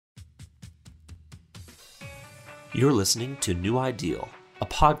You're listening to New Ideal, a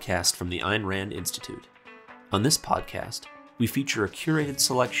podcast from the Ayn Rand Institute. On this podcast, we feature a curated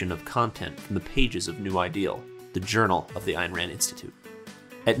selection of content from the pages of New Ideal, the journal of the Ayn Rand Institute.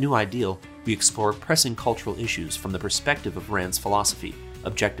 At New Ideal, we explore pressing cultural issues from the perspective of Rand's philosophy,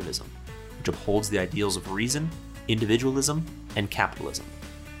 objectivism, which upholds the ideals of reason, individualism, and capitalism.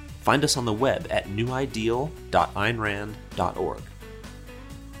 Find us on the web at newideal.aynrand.org.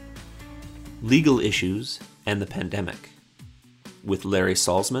 Legal Issues and the Pandemic, with Larry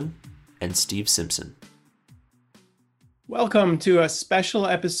Salzman and Steve Simpson. Welcome to a special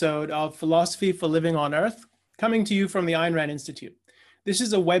episode of Philosophy for Living on Earth, coming to you from the Ayn Rand Institute. This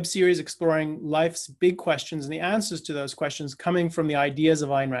is a web series exploring life's big questions and the answers to those questions coming from the ideas of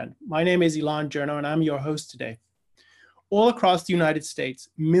Ayn Rand. My name is Ilan Journo, and I'm your host today. All across the United States,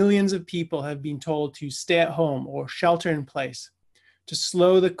 millions of people have been told to stay at home or shelter in place to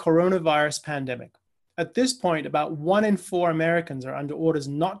slow the coronavirus pandemic. At this point, about 1 in 4 Americans are under orders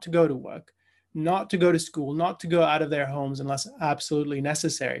not to go to work, not to go to school, not to go out of their homes unless absolutely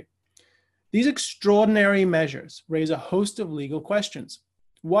necessary. These extraordinary measures raise a host of legal questions.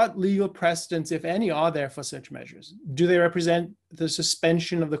 What legal precedents, if any, are there for such measures? Do they represent the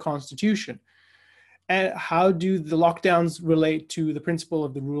suspension of the Constitution? And how do the lockdowns relate to the principle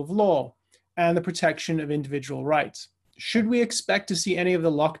of the rule of law and the protection of individual rights? Should we expect to see any of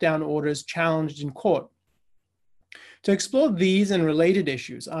the lockdown orders challenged in court? To explore these and related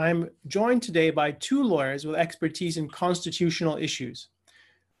issues, I'm joined today by 2 lawyers with expertise in constitutional issues,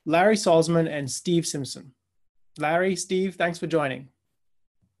 Larry Salzman and Steve Simpson. Larry, Steve, thanks for joining.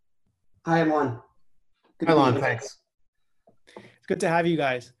 Hi, Ilan. Hi, Ilan, thanks. It's good to have you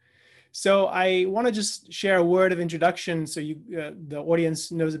guys. So I want to just share a word of introduction so the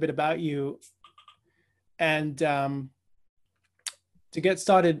audience knows a bit about you. And to get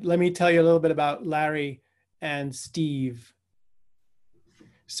started, let me tell you a little bit about Larry and Steve.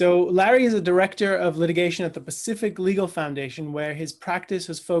 So Larry is a director of litigation at the Pacific Legal Foundation, where his practice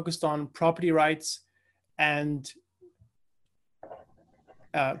has focused on property rights and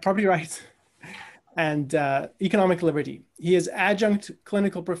economic liberty. He is adjunct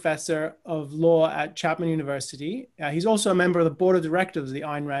clinical professor of law at Chapman University. He's also a member of the board of directors of the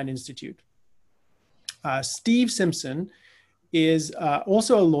Ayn Rand Institute. Steve Simpson is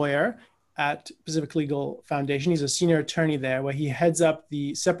also a lawyer at Pacific Legal Foundation. He's a senior attorney there, where he heads up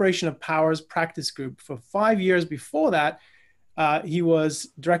the Separation of Powers practice group. For 5 years before that, he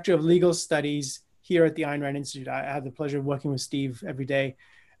was director of legal studies here at the Ayn Rand Institute. I had the pleasure of working with Steve every day.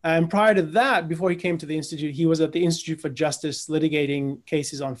 And prior to that, before he came to the Institute, he was at the Institute for Justice litigating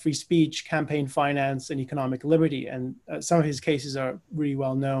cases on free speech, campaign finance, and economic liberty. And some of his cases are really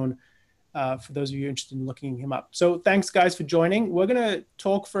well known for those of you interested in looking him up. So thanks, guys, for joining. We're going to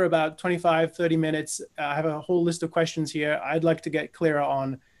talk for about 25, 30 minutes. I have a whole list of questions here I'd like to get clearer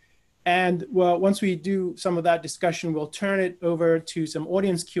on. And well, once we do some of that discussion, we'll turn it over to some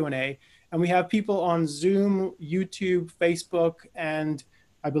audience Q&A. And we have people on Zoom, YouTube, Facebook, and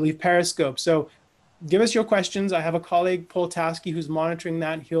I believe Periscope. So give us your questions. I have a colleague, Paul Tasky, who's monitoring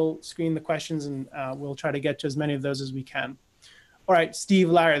that. He'll screen the questions, and we'll try to get to as many of those as we can. All right, Steve,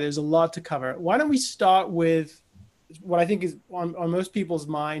 Larry, there's a lot to cover. Why don't we start with what I think is on most people's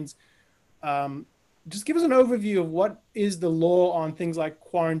minds. Just give us an overview of what is the law on things like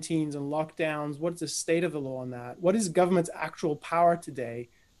quarantines and lockdowns. What's the state of the law on that? What is government's actual power today?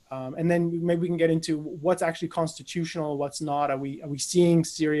 And then maybe we can get into what's actually constitutional, what's not. Are we seeing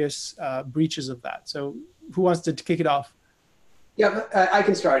serious breaches of that? So who wants to kick it off? Yeah, I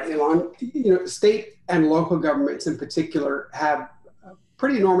can start, Ilan. State and local governments in particular have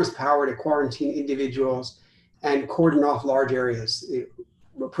pretty enormous power to quarantine individuals and cordon off large areas,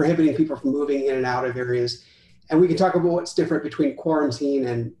 prohibiting people from moving in and out of areas. And we can talk about what's different between quarantine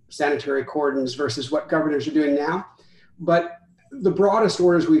and sanitary cordons versus what governors are doing now. But the broadest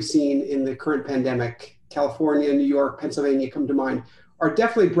orders we've seen in the current pandemic, California, New York, Pennsylvania come to mind, are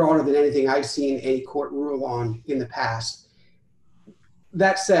definitely broader than anything I've seen a court rule on in the past.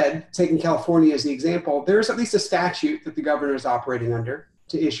 That said, taking California as the example, there's at least a statute that the governor is operating under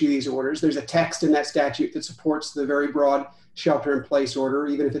to issue these orders. There's a text in that statute that supports the very broad shelter-in-place order,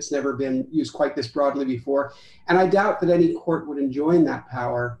 even if it's never been used quite this broadly before. And I doubt that any court would enjoin that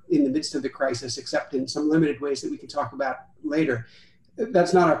power in the midst of the crisis, except in some limited ways that we can talk about later.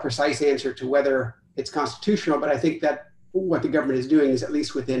 That's not a precise answer to whether it's constitutional, but I think that what the government is doing is at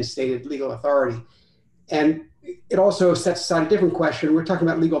least within stated legal authority. And it also sets aside a different question. We're talking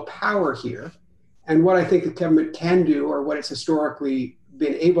about legal power here. And what I think the government can do, or what it's historically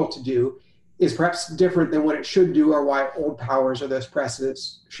been able to do, is perhaps different than what it should do, or why old powers or those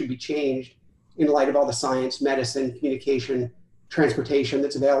precedents should be changed. in light of all the science, medicine, communication, transportation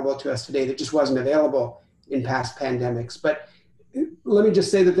that's available to us today that just wasn't available in past pandemics. But let me just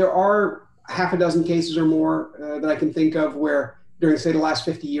say that there are half a dozen cases or more that I can think of where during, say, the last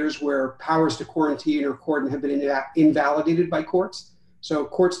 50 years where powers to quarantine or cordon have been invalidated by courts. So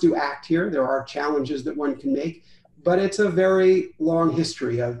courts do act here. There are challenges that one can make, but it's a very long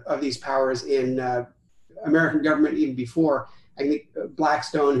history of these powers in American government even before. I think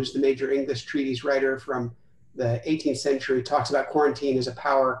Blackstone, who's the major English treatise writer from the 18th century, talks about quarantine as a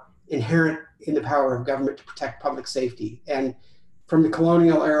power inherent in the power of government to protect public safety. And from the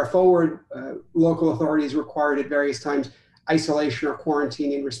colonial era forward, local authorities required at various times isolation or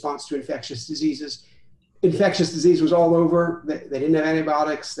quarantine in response to infectious diseases. Infectious disease was all over. They didn't have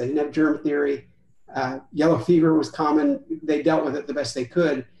antibiotics. They didn't have germ theory. Yellow fever was common. They dealt with it the best they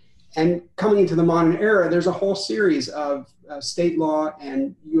could. And coming into the modern era, there's a whole series of state law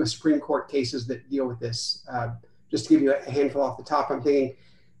and U.S. Supreme Court cases that deal with this. Just to give you a handful off the top, I'm thinking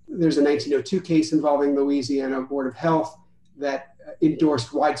there's a 1902 case involving Louisiana Board of Health that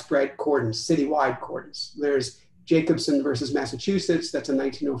endorsed widespread cordons, citywide cordons. There's Jacobson versus Massachusetts. That's a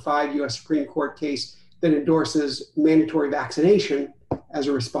 1905 U.S. Supreme Court case that endorses mandatory vaccination as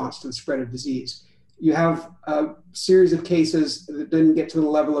a response to the spread of disease. You have a series of cases that didn't get to the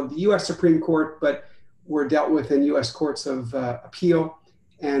level of the U.S. Supreme Court, but were dealt with in U.S. courts of appeal.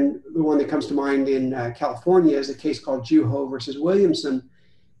 And the one that comes to mind in California is a case called Juho versus Williamson.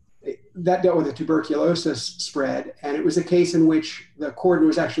 That dealt with a tuberculosis spread, and it was a case in which the cordon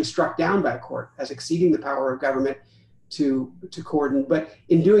was actually struck down by a court as exceeding the power of government to cordon. But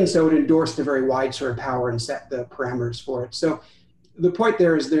in doing so, it endorsed a very wide sort of power and set the parameters for it. So the point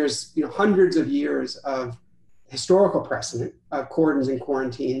there is there's hundreds of years of historical precedent of cordons and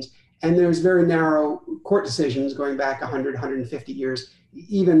quarantines, and there's very narrow court decisions going back 100, 150 years,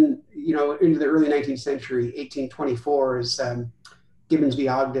 even into the early 19th century. 1824 is Gibbons v.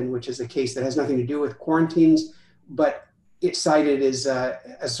 Ogden, which is a case that has nothing to do with quarantines, but it's cited as a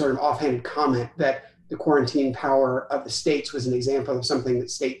sort of offhand comment that the quarantine power of the states was an example of something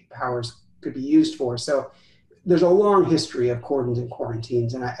that state powers could be used for. So there's a long history of cordons and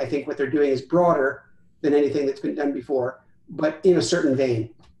quarantines, and I think what they're doing is broader than anything that's been done before, but in a certain vein.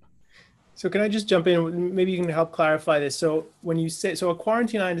 So can I just jump in? Maybe you can help clarify this. So when you say, so a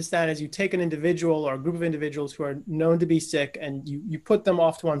quarantine, I understand, is you take an individual or a group of individuals who are known to be sick and you put them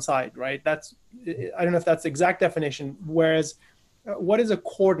off to one side, right? That's, I don't know if that's the exact definition. Whereas what is a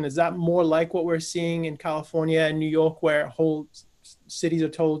cordon? Is that more like what we're seeing in California and New York, where whole cities are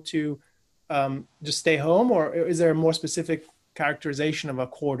told to just stay home? Or is there a more specific characterization of a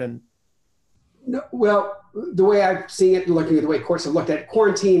cordon? No, well, the way I've seen it, looking at the way courts have looked at it,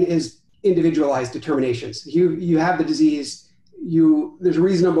 quarantine is individualized determinations. You have the disease, there's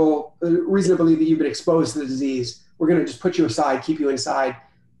reason to believe that you've been exposed to the disease. We're going to just put you aside, keep you inside,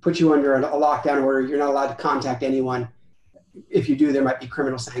 put you under a lockdown order. You're not allowed to contact anyone. If you do, there might be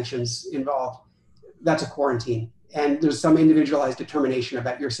criminal sanctions involved. That's a quarantine. And there's some individualized determination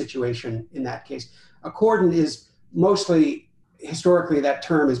about your situation in that case. A cordon is mostly, historically, that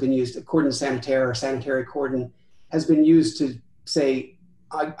term has been used, a cordon sanitaire or sanitary cordon has been used to say,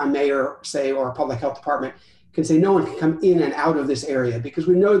 a mayor, say, or a public health department can say no one can come in and out of this area because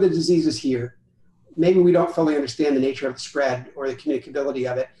we know the disease is here. Maybe we don't fully understand the nature of the spread or the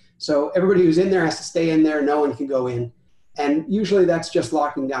communicability of it. So everybody who's in there has to stay in there. No one can go in. And usually that's just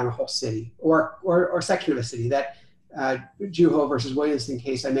locking down a whole city or a section of a city. That Juho versus Williamson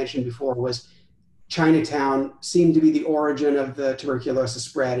case I mentioned before was Chinatown seemed to be the origin of the tuberculosis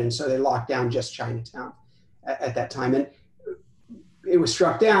spread. And so they locked down just Chinatown at that time. And it was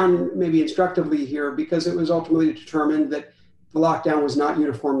struck down, maybe instructively here, because it was ultimately determined that the lockdown was not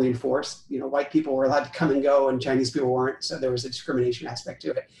uniformly enforced. White people were allowed to come and go and Chinese people weren't. So there was a discrimination aspect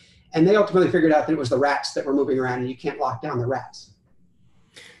to it. And they ultimately figured out that it was the rats that were moving around and you can't lock down the rats.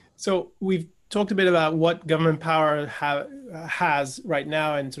 So we've talked a bit about what government power has right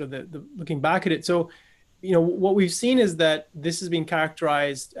now and sort of the looking back at it. So, what we've seen is that this has been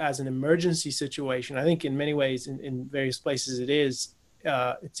characterized as an emergency situation. I think in many ways, in various places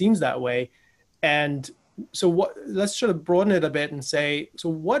it seems that way. And so let's sort of broaden it a bit and say, so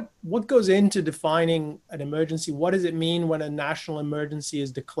what goes into defining an emergency? What does it mean when a national emergency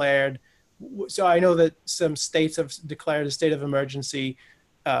is declared? So I know that some states have declared a state of emergency.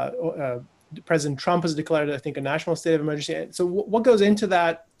 President Trump has declared, I think, a national state of emergency. So what goes into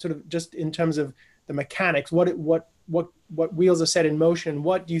that, sort of just in terms of the mechanics? What wheels are set in motion?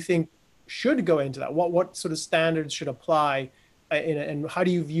 What do you think should go into that? What sort of standards should apply, and how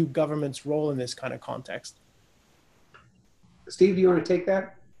do you view government's role in this kind of context? Steve, do you want to take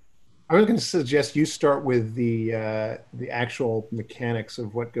that? I was going to suggest you start with the actual mechanics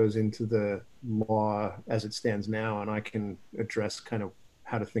of what goes into the law as it stands now, and I can address kind of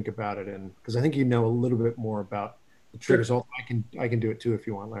how to think about it, and because I think you know a little bit more about the triggers. Sure. I can do it too if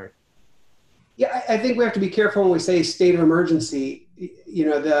you want, Larry. Yeah, I think we have to be careful when we say state of emergency. You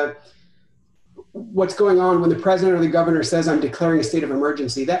know, what's going on when the president or the governor says I'm declaring a state of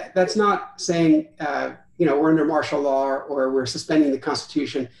emergency. That's not saying we're under martial law or we're suspending the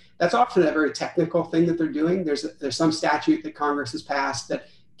Constitution. That's often a very technical thing that they're doing. There's some statute that Congress has passed that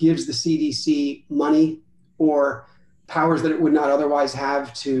gives the CDC money or powers that it would not otherwise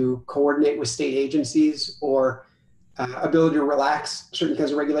have to coordinate with state agencies, or ability to relax certain kinds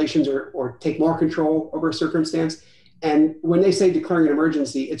of regulations or take more control over a circumstance. And when they say declaring an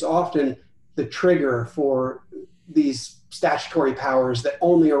emergency, it's often the trigger for these statutory powers that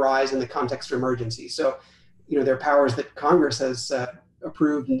only arise in the context of emergency. So, there are powers that Congress has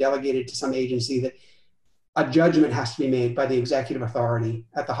approved and delegated to some agency that a judgment has to be made by the executive authority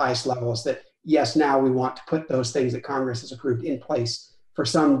at the highest levels that, yes, now we want to put those things that Congress has approved in place for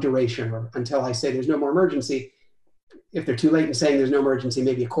some duration, or until I say there's no more emergency. If they're too late in saying there's no emergency,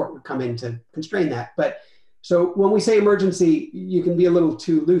 maybe a court would come in to constrain that. But so when we say emergency, you can be a little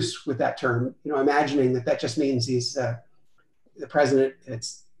too loose with that term, imagining that just means he's the president,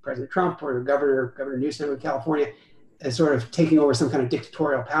 it's President Trump or Governor Newsom in California, is sort of taking over some kind of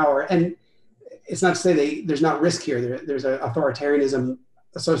dictatorial power. And it's not to say there's not risk here. There's an authoritarianism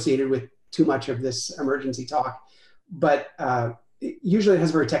associated with too much of this emergency talk. But usually it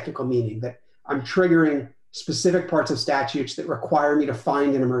has a very technical meaning that I'm triggering specific parts of statutes that require me to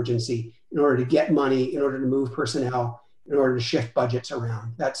find an emergency in order to get money, in order to move personnel, in order to shift budgets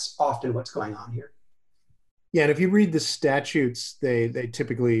around. That's often what's going on here. Yeah, and if you read the statutes, they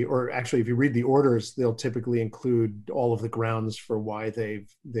typically, or actually, if you read the orders, they'll typically include all of the grounds for why they've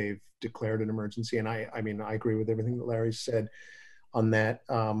declared an emergency. And I agree with everything that Larry said on that.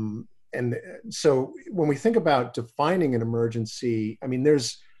 And so when we think about defining an emergency,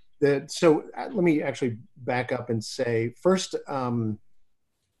 so let me actually back up and say, first,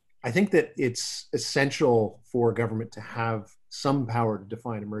 I think that it's essential for government to have some power to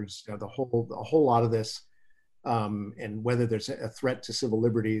define emergency. Now, a whole lot of this, and whether there's a threat to civil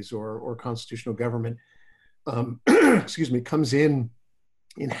liberties or constitutional government, comes in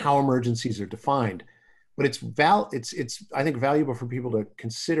how emergencies are defined. But it's I think valuable for people to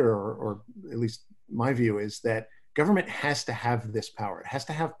consider, or at least my view is that government has to have this power. It has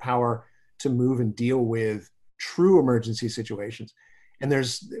to have power to move and deal with true emergency situations. And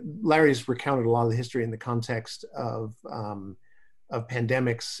Larry's recounted a lot of the history in the context of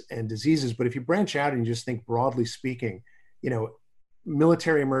pandemics and diseases. But if you branch out and you just think broadly speaking,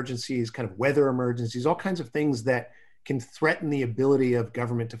 military emergencies, kind of weather emergencies, all kinds of things that can threaten the ability of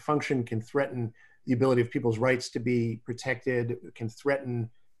government to function, can threaten the ability of people's rights to be protected, can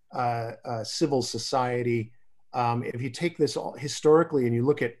threaten civil society. If you take this historically and you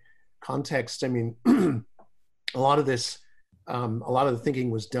look at context, a lot of the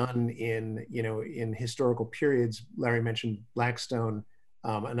thinking was done in historical periods. Larry mentioned Blackstone.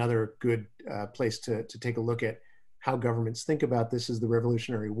 Another good place to take a look at how governments think about this is the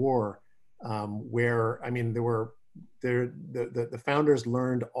Revolutionary War, where the founders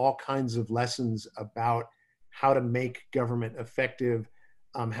learned all kinds of lessons about how to make government effective,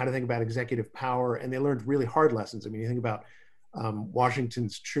 how to think about executive power, and they learned really hard lessons. You think about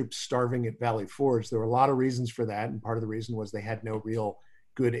Washington's troops starving at Valley Forge. There were a lot of reasons for that, and part of the reason was they had no real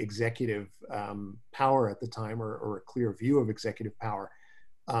good executive power at the time, or a clear view of executive power,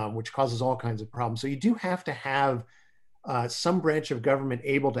 which causes all kinds of problems. So you do have to have some branch of government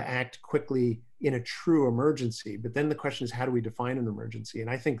able to act quickly in a true emergency. But then the question is, how do we define an emergency? And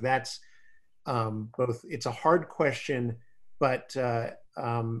I think that's it's a hard question, but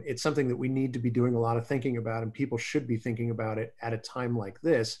it's something that we need to be doing a lot of thinking about, and people should be thinking about it at a time like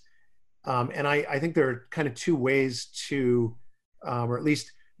this. And I think there are kind of two ways to, or at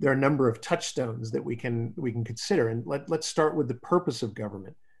least there are a number of touchstones that we can consider. And let's start with the purpose of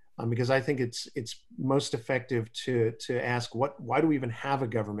government, because I think it's most effective to ask why do we even have a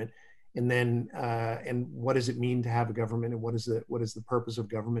government, and then and what does it mean to have a government, and what is the purpose of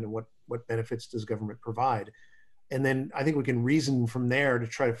government, and what benefits does government provide? And then I think we can reason from there to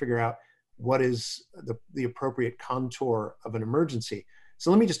try to figure out what is the appropriate contour of an emergency.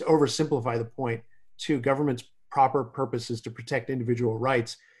 So let me just oversimplify the point to government's proper purpose is to protect individual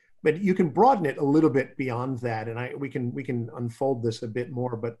rights, but you can broaden it a little bit beyond that. And we can unfold this a bit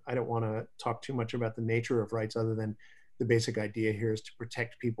more, but I don't want to talk too much about the nature of rights other than the basic idea here is to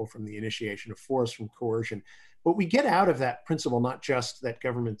protect people from the initiation of force, from coercion. But we get out of that principle, not just that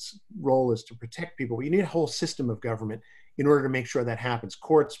government's role is to protect people, but you need a whole system of government in order to make sure that happens: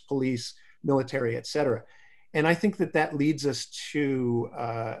 courts, police, military, et cetera. And I think that that leads us to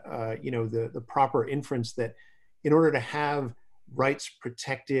the proper inference that in order to have rights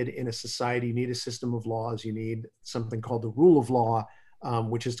protected in a society, you need a system of laws. You need something called the rule of law,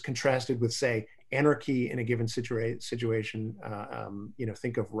 which is contrasted with, say, anarchy in a given situation.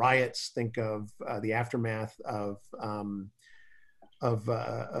 Think of riots, think of the aftermath of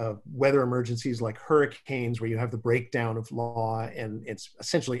weather emergencies like hurricanes, where you have the breakdown of law and it's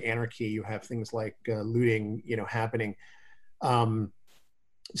essentially anarchy. You have things like looting, happening.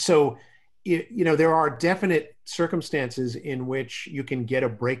 There are definite circumstances in which you can get a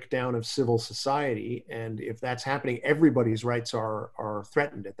breakdown of civil society, and if that's happening, everybody's rights are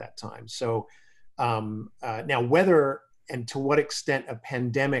threatened at that time. So now, whether and to what extent a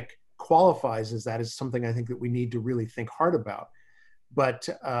pandemic qualifies as that is something I think that we need to really think hard about. But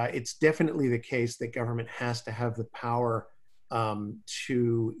it's definitely the case that government has to have the power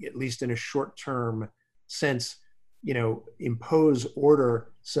to, at least in a short-term sense, impose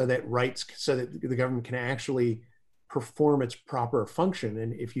order so that the government can actually perform its proper function.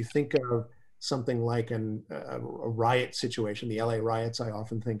 And if you think of something like a riot situation, the LA riots I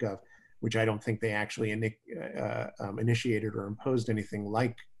often think of, which I don't think they actually initiated or imposed anything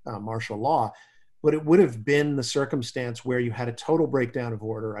like martial law, but it would have been the circumstance where you had a total breakdown of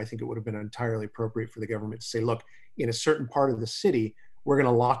order. I think it would have been entirely appropriate for the government to say, look, in a certain part of the city, we're going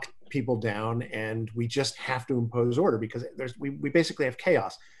to lock people down and we just have to impose order because we basically have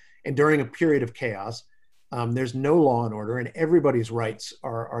chaos. And during a period of chaos, there's no law and order and everybody's rights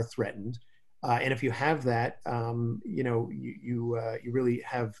are threatened. And if you have that, you really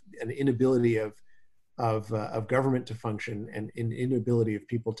have an inability of government to function and an inability of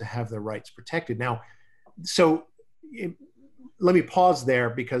people to have their rights protected. Now, let me pause there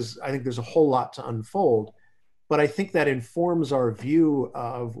because I think there's a whole lot to unfold, but I think that informs our view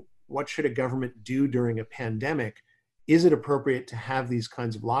of what should a government do during a pandemic. Is it appropriate to have these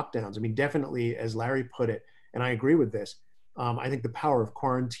kinds of lockdowns? I mean, definitely, as Larry put it, and I agree with this, I think the power of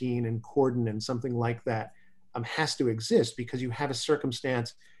quarantine and cordon and something like that has to exist because you have a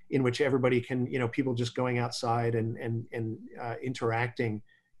circumstance in which everybody can, people just going outside and interacting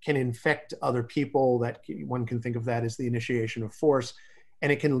can infect other people. That one can think of that as the initiation of force,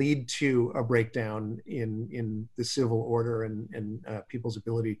 and it can lead to a breakdown in the civil order and people's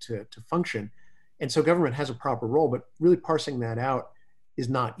ability to function. And so government has a proper role, but really parsing that out is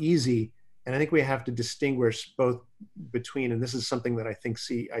not easy. And I think we have to distinguish both between, and this is something that I think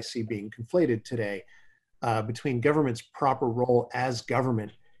I see being conflated today, between government's proper role as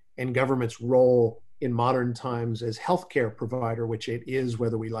government and government's role in modern times as healthcare provider, which it is,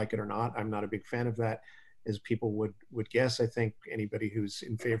 whether we like it or not. I'm not a big fan of that, as people would guess. I think anybody who's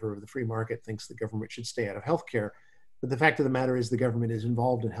in favor of the free market thinks the government should stay out of healthcare. But the fact of the matter is the government is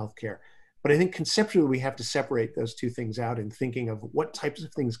involved in healthcare. But I think conceptually we have to separate those two things out in thinking of what types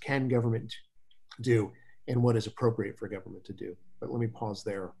of things can government do and what is appropriate for government to do. But let me pause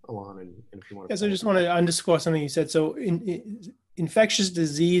there, Alon, and if you want to. Yes, I just want to underscore something you said. So in infectious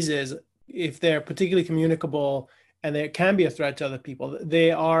diseases, if they're particularly communicable and there can be a threat to other people, they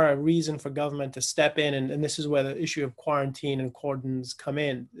are a reason for government to step in. And this is where the issue of quarantine and cordons come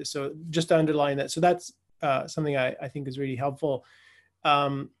in. So just to underline that. So that's something I think is really helpful.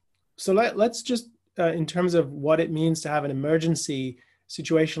 So let's just, in terms of what it means to have an emergency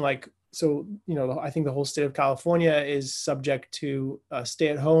situation, like, so, I think the whole state of California is subject to a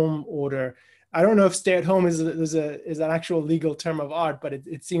stay-at-home order. I don't know if stay-at-home is an actual legal term of art, but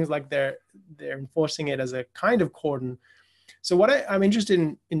it seems like they're enforcing it as a kind of cordon. So what I'm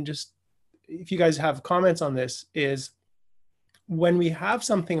interested in just, if you guys have comments on this, is when we have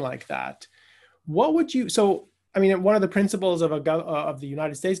something like that, what would you, so, I mean, one of the principles of the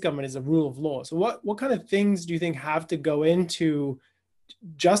United States government is a rule of law. So what kind of things do you think have to go into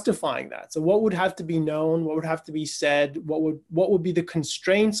justifying that? So what would have to be known? What would have to be said? What would be the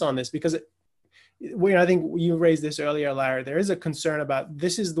constraints on this? Because I think you raised this earlier, Larry, there is a concern about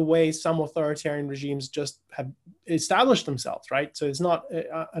this is the way some authoritarian regimes just have established themselves, right? So it's not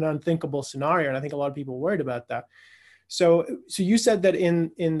an unthinkable scenario. And I think a lot of people are worried about that. So you said that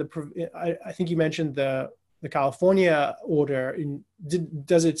I think you mentioned the California order,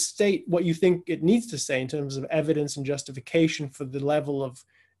 does it state what you think it needs to say in terms of evidence and justification for the level of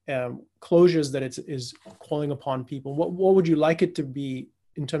closures that it is calling upon people? What would you like it to be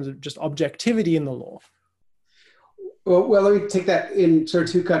in terms of just objectivity in the law? Well, let me take that in sort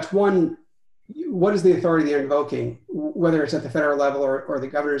of two cuts. One, what is the authority they're invoking, whether it's at the federal level or the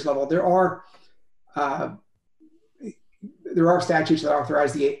governor's level? There are there are statutes that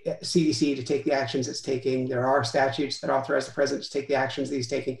authorize the CDC to take the actions it's taking. There are statutes that authorize the president to take the actions that he's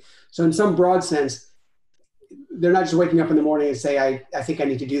taking. So in some broad sense, they're not just waking up in the morning and say, I think I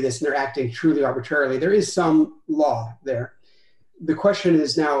need to do this, and they're acting truly arbitrarily. There is some law there. The question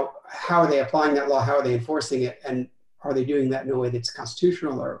is now, how are they applying that law? How are they enforcing it? And are they doing that in a way that's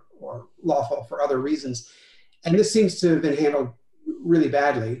constitutional or lawful for other reasons? And this seems to have been handled really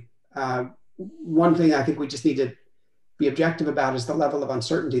badly. One thing I think we just need to be objective about is the level of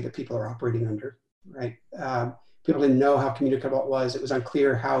uncertainty that people are operating under, right? People didn't know how communicable it was. It was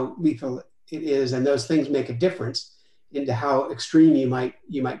unclear how lethal it is, and those things make a difference into how extreme you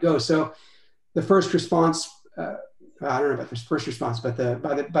might go. So the first response, I don't know about this first response, but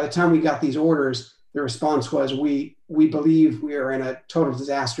by the time we got these orders, the response was, we believe we are in a total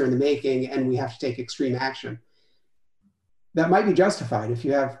disaster in the making and we have to take extreme action. That might be justified if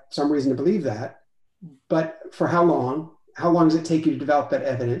you have some reason to believe that, but for how long? How long does it take you to develop that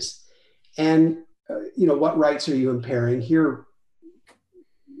evidence? And what rights are you impairing? Here,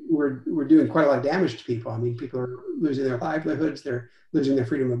 we're doing quite a lot of damage to people. I mean, people are losing their livelihoods, they're losing their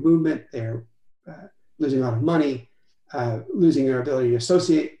freedom of movement, they're losing a lot of money, losing their ability to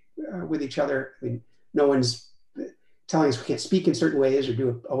associate with each other. I mean, no one's telling us we can't speak in certain ways or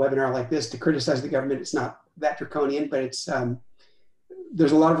do a webinar like this to criticize the government. It's not that draconian, but it's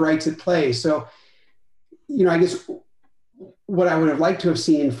there's a lot of rights at play. So, I guess what I would have liked to have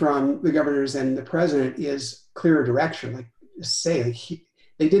seen from the governors and the president is clearer direction. Like,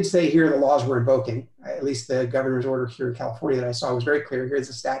 they did say here the laws we're invoking. At least the governor's order here in California that I saw was very clear. Here's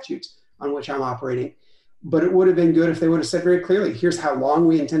the statutes on which I'm operating. But it would have been good if they would have said very clearly, here's how long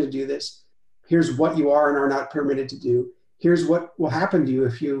we intend to do this. Here's what you are and are not permitted to do. Here's what will happen to you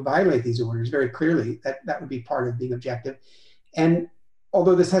if you violate these orders very clearly. That would be part of being objective. And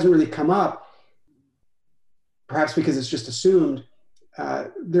although this hasn't really come up, perhaps because it's just assumed,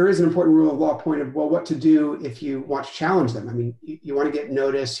 there is an important rule of law point of, well, what to do if you want to challenge them. I mean, you want to get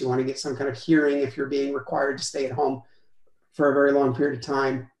notice, you want to get some kind of hearing if you're being required to stay at home for a very long period of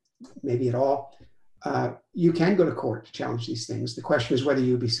time, maybe at all. You can go to court to challenge these things. The question is whether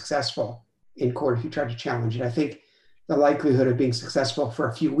you would be successful in court if you try to challenge it. I think the likelihood of being successful for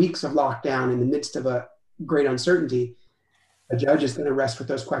a few weeks of lockdown in the midst of a great uncertainty, a judge is going to rest with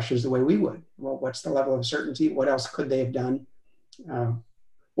those questions the way we would. Well, what's the level of certainty? What else could they have done?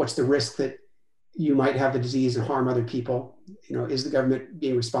 What's the risk that you might have the disease and harm other people? Is the government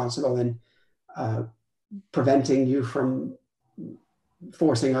being responsible in preventing you from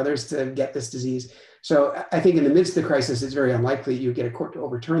forcing others to get this disease? So I think in the midst of the crisis, it's very unlikely you get a court to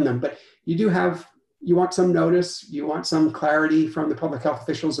overturn them, but you want some notice, you want some clarity from the public health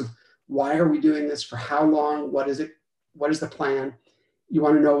officials of why are we doing this, for how long, what is it, what is the plan? You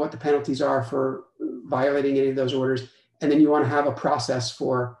want to know what the penalties are for violating any of those orders. And then you want to have a process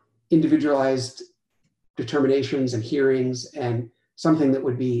for individualized determinations and hearings and something that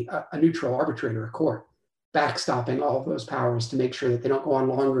would be a neutral arbitrator, a court, backstopping all of those powers to make sure that they don't go on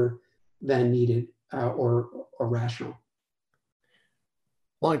longer than needed or rational.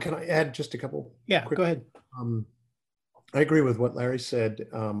 Well, can I add just a couple? Yeah, go ahead. I agree with what Larry said.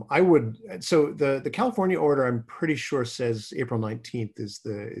 So the California order, I'm pretty sure says April 19th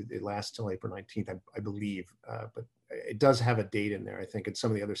it lasts till April 19th, I believe, but it does have a date in there, I think, and some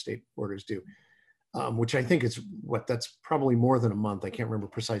of the other state orders do, which I think that's probably more than a month. I can't remember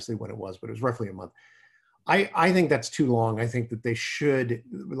precisely when it was, but it was roughly a month. I think that's too long. I think that they should,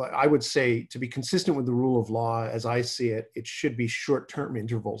 I would say, to be consistent with the rule of law, as I see it, it should be short-term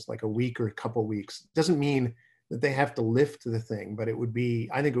intervals, like a week or a couple weeks. It doesn't mean that they have to lift the thing, but it would be,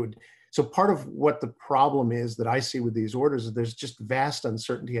 I think it would. So part of what the problem is that I see with these orders is there's just vast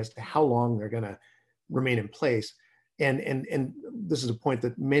uncertainty as to how long they're going to remain in place. And this is a point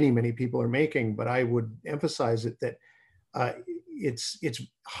that many people are making, but I would emphasize it that it's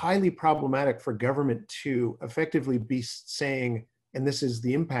highly problematic for government to effectively be saying, and this is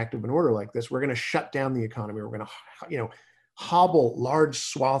the impact of an order like this, we're going to shut down the economy, we're going to, hobble large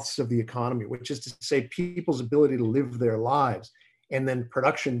swaths of the economy, which is to say people's ability to live their lives, and then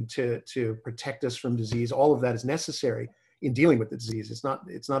production to protect us from disease. All of that is necessary in dealing with the disease. It's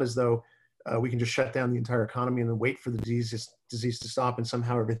not as though we can just shut down the entire economy and then wait for the disease to stop and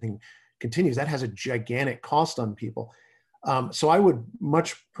somehow everything continues. That has a gigantic cost on people. So I would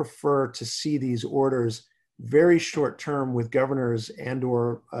much prefer to see these orders very short term with governors and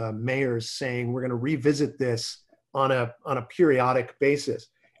or mayors saying, we're going to revisit this on a periodic basis.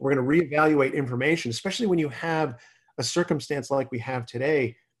 We're going to reevaluate information, especially when you have a circumstance like we have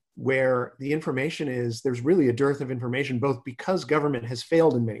today, where the information is, there's really a dearth of information, both because government has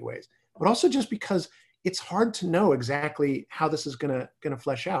failed in many ways, but also just because it's hard to know exactly how this is going to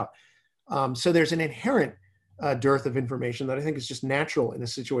flesh out. So there's an inherent dearth of information that I think is just natural in a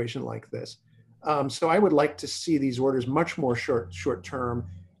situation like this. So I would like to see these orders much more short term,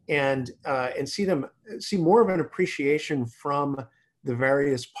 and see more of an appreciation from the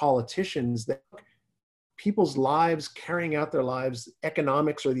various politicians that people's lives, carrying out their lives,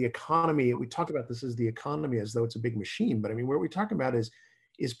 economics or the economy. We talk about this as the economy as though it's a big machine, but I mean, what we're talking about is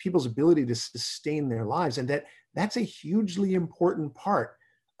people's ability to sustain their lives, and that's a hugely important part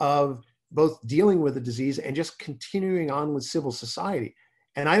of both dealing with the disease and just continuing on with civil society.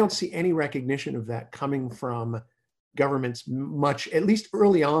 And I don't see any recognition of that coming from governments much, at least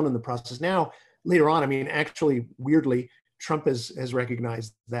early on in the process. Now, later on, I mean, actually, weirdly, Trump has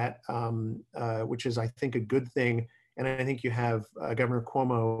recognized that, which is, I think, a good thing. And I think you have Governor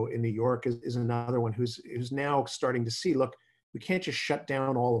Cuomo in New York is another one who's now starting to see, look, we can't just shut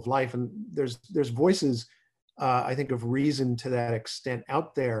down all of life. And there's voices, I think, of reason to that extent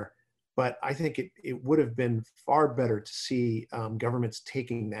out there. But I think it would have been far better to see governments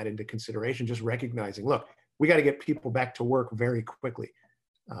taking that into consideration, just recognizing, look, we got to get people back to work very quickly.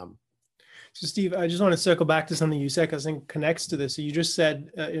 So Steve, I just want to circle back to something you said, because I think connects to this. So you just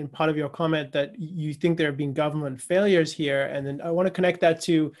said in part of your comment that you think there have been government failures here. And then I want to connect that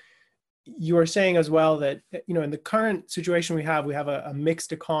to, you were saying as well that, you know, in the current situation we have a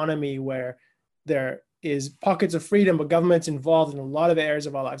mixed economy where there is pockets of freedom, but government's involved in a lot of areas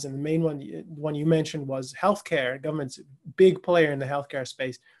of our lives. And the main one you mentioned was healthcare. Government's a big player in the healthcare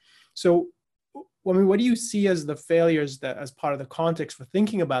space. So, I mean, what do you see as the failures that, as part of the context for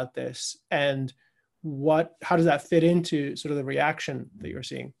thinking about this, and how does that fit into sort of the reaction that you're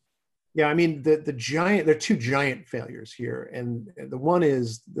seeing? Yeah, I mean, there are two giant failures here, and the one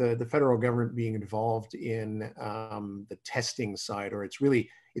is the federal government being involved in the testing side, or it's really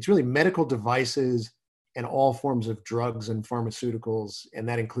medical devices and all forms of drugs and pharmaceuticals, and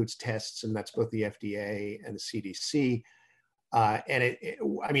that includes tests, and that's both the FDA and the CDC. And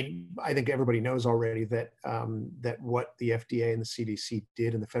I mean, I think everybody knows already that what the FDA and the CDC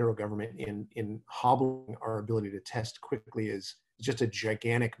did in the federal government in hobbling our ability to test quickly is just a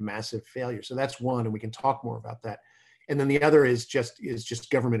gigantic, massive failure. So that's one, and we can talk more about that. And then the other is just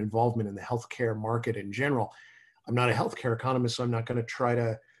government involvement in the healthcare market in general. I'm not a healthcare economist, so I'm not going to try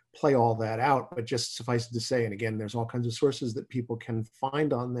to play all that out, but just suffice it to say, and again, there's all kinds of sources that people can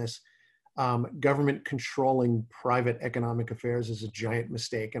find on this. Government controlling private economic affairs is a giant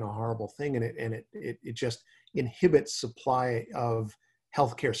mistake and a horrible thing, and it just inhibits supply of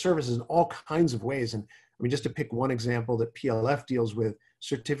healthcare services in all kinds of ways. And I mean, just to pick one example that PLF deals with,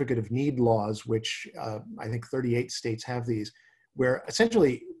 certificate of need laws, which I think 38 states have these, where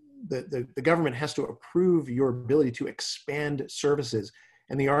essentially the government has to approve your ability to expand services.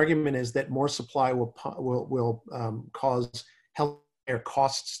 And the argument is that more supply will cause healthcare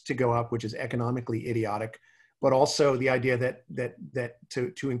costs to go up, which is economically idiotic. But also the idea that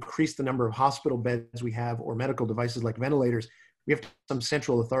to increase the number of hospital beds we have, or medical devices like ventilators, we have some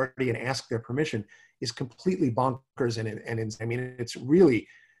central authority and ask their permission, is completely bonkers. And I mean, it's really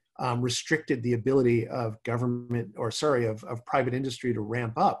restricted the ability of government, of private industry to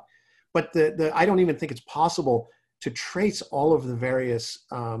ramp up. But I don't even think it's possible to trace all of the various,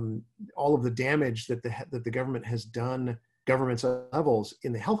 all of the damage that the government has done, governments levels,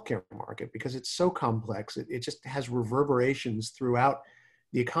 in the healthcare market, because it's so complex. It just has reverberations throughout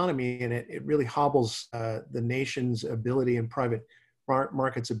the economy, and it really hobbles the nation's ability and private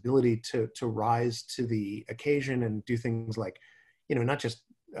market's ability to rise to the occasion and do things like, you know, not just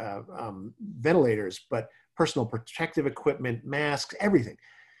ventilators, but personal protective equipment, masks, everything.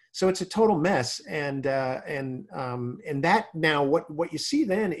 So it's a total mess, and that now what you see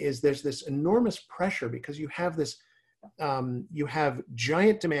then is there's this enormous pressure, because you have this you have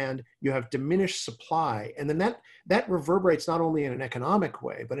giant demand, you have diminished supply, and then that reverberates not only in an economic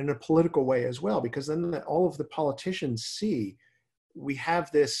way but in a political way as well, because then all of the politicians see we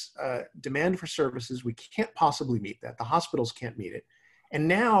have this demand for services, we can't possibly meet that, the hospitals can't meet it, and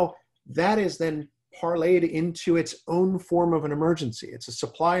now that is then parlayed into its own form of an emergency. It's a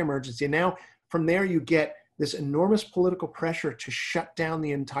supply emergency. And now from there, you get this enormous political pressure to shut down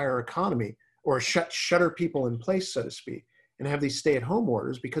the entire economy, or shutter people in place, so to speak, and have these stay-at-home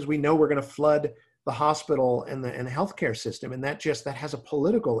orders, because we know we're going to flood the hospital and the healthcare system. And that has a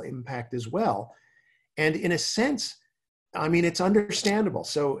political impact as well. And in a sense, I mean, it's understandable.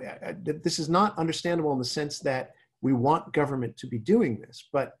 So this is not understandable in the sense that we want government to be doing this,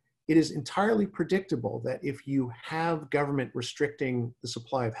 but it is entirely predictable that if you have government restricting the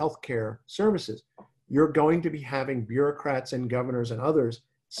supply of healthcare services, you're going to be having bureaucrats and governors and others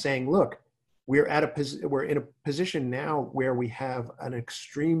saying, look, we're in a position now where we have an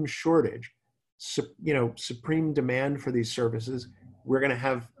extreme shortage, supreme demand for these services. We're going to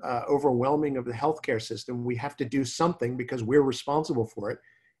have overwhelming of the healthcare system. We have to do something because we're responsible for it.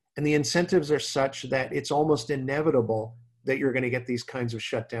 And the incentives are such that it's almost inevitable that you're going to get these kinds of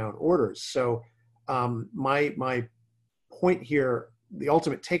shutdown orders. So my point here, the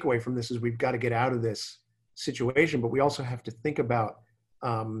ultimate takeaway from this is we've got to get out of this situation, but we also have to think about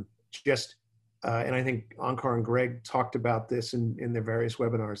and I think Onkar and Greg talked about this in their various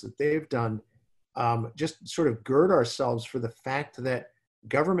webinars that they've done, just sort of gird ourselves for the fact that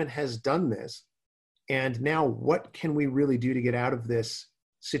government has done this. And now what can we really do to get out of this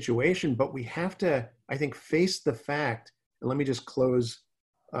situation? But we have to, I think, face the fact, and let me just close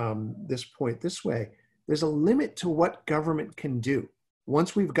this point this way. There's a limit to what government can do.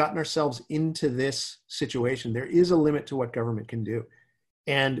 Once we've gotten ourselves into this situation, there is a limit to what government can do.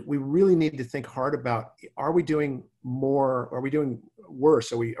 And we really need to think hard about, are we doing more? Are we doing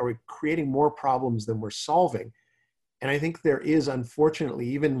worse? Are we creating more problems than we're solving? And I think there is, unfortunately,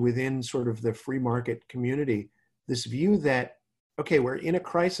 even within sort of the free market community, this view that, okay, we're in a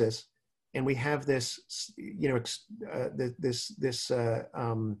crisis and we have this,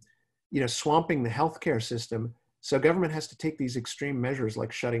 swamping the healthcare system. So government has to take these extreme measures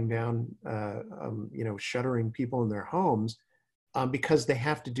like shutting down, shuttering people in their homes because they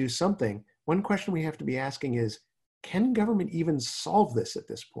have to do something. One question we have to be asking is, can government even solve this at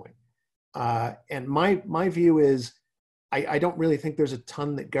this point? And my view is, I don't really think there's a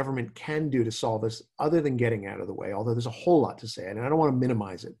ton that government can do to solve this other than getting out of the way, although there's a whole lot to say. And I don't want to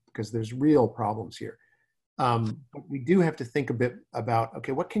minimize it because there's real problems here. But we do have to think a bit about,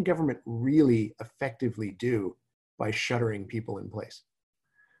 okay, what can government really effectively do by shuttering people in place?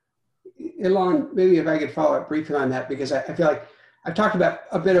 Ilan, maybe if I could follow up briefly on that, because I feel like I've talked about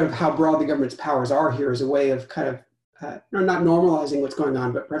a bit of how broad the government's powers are here as a way of kind of not normalizing what's going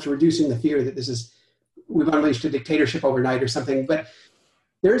on, but perhaps reducing the fear that we've unleashed a dictatorship overnight or something. But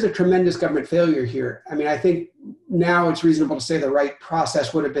there is a tremendous government failure here. I mean, I think now it's reasonable to say the right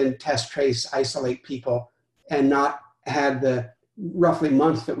process would have been test, trace, isolate people, and not had the roughly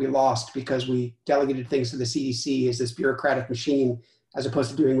month that we lost because we delegated things to the CDC as this bureaucratic machine, as opposed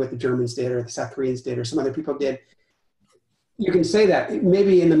to doing what the Germans did or the South Koreans did or some other people did. You can say that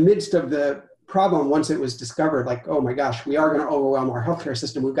maybe in the midst of the problem, once it was discovered, like, oh my gosh, we are going to overwhelm our healthcare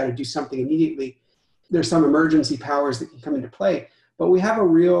system, we've got to do something immediately. There's some emergency powers that can come into play, but we have a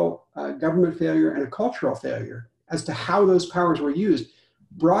real government failure and a cultural failure as to how those powers were used.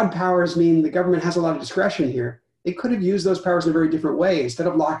 Broad powers mean the government has a lot of discretion here. They could have used those powers in a very different way. Instead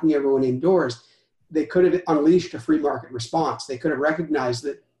of locking everyone indoors, they could have unleashed a free market response. They could have recognized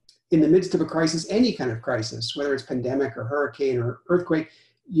that in the midst of a crisis, any kind of crisis, whether it's pandemic or hurricane or earthquake,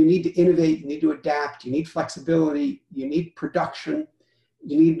 you need to innovate, you need to adapt, you need flexibility, you need production,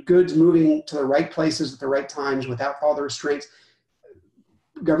 you need goods moving to the right places at the right times without all the restraints.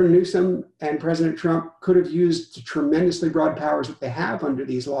 Governor Newsom and President Trump could have used the tremendously broad powers that they have under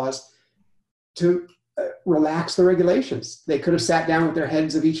these laws to relax the regulations. They could have sat down with their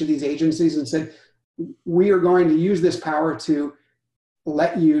heads of each of these agencies and said, we are going to use this power to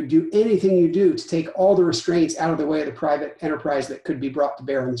let you do anything you do to take all the restraints out of the way of the private enterprise that could be brought to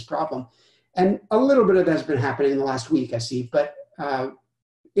bear on this problem. And a little bit of that has been happening in the last week, I see, but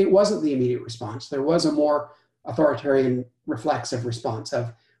it wasn't the immediate response. There was a more authoritarian, reflexive response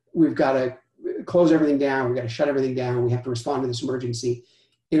of, we've got to close everything down, we've got to shut everything down, we have to respond to this emergency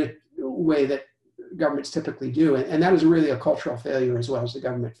in a way that governments typically do. And that is really a cultural failure as well as the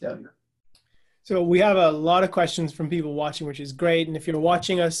government failure. So we have a lot of questions from people watching, which is great. And if you're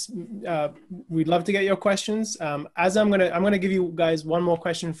watching us, we'd love to get your questions. As I'm gonna give you guys one more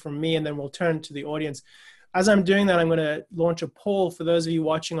question from me, and then we'll turn to the audience. As I'm doing that, I'm gonna launch a poll for those of you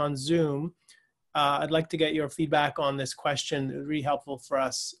watching on Zoom. I'd like to get your feedback on this question. It would be really helpful for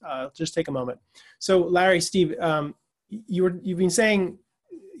us. Just take a moment. So Larry, Steve, you've been saying,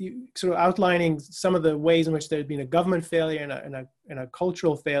 sort of outlining some of the ways in which there's been a government failure and a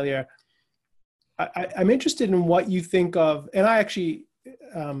cultural failure. I'm interested in what you think of, and I actually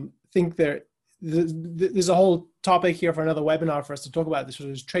think there's a whole topic here for another webinar for us to talk about. This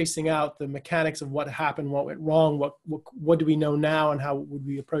was tracing out the mechanics of what happened, what went wrong, what do we know now, and how would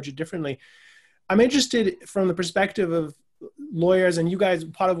we approach it differently. I'm interested from the perspective of lawyers, and you guys,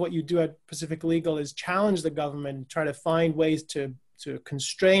 part of what you do at Pacific Legal is challenge the government and try to find ways to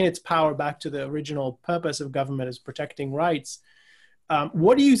constrain its power back to the original purpose of government, as protecting rights.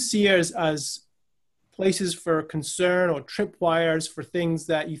 What do you see as places for concern or tripwires for things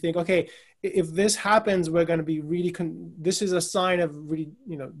that you think, okay, if this happens, we're going to be really, this is a sign of really,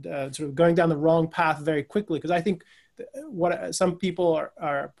 sort of going down the wrong path very quickly. Because I think what some people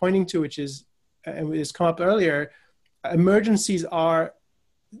are pointing to, which is, and it's come up earlier, emergencies are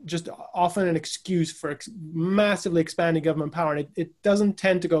just often an excuse for massively expanding government power. And it doesn't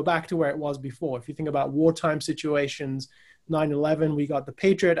tend to go back to where it was before. If you think about wartime situations, 9/11, we got the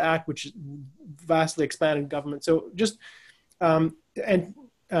Patriot Act, which vastly expanded government. So just, if I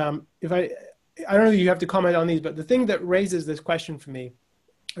don't know if you have to comment on these, but the thing that raises this question for me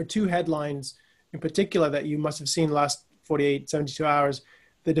are two headlines in particular that you must have seen last 48, 72 hours.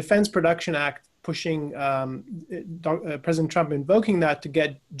 The Defense Production Act pushing President Trump invoking that to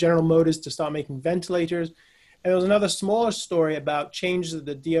get General Motors to start making ventilators. And there was another smaller story about changes that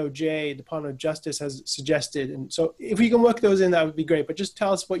the DOJ, Department of Justice, has suggested. And so if we can work those in, that would be great. But just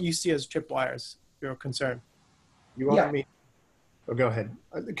tell us what you see as tripwires, your concern. You want me? Oh, go ahead.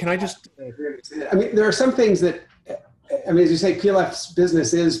 Can I just? I mean, there are some things that, I mean, as you say, PLF's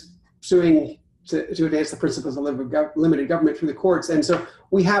business is suing to advance the principles of limited government through the courts. And so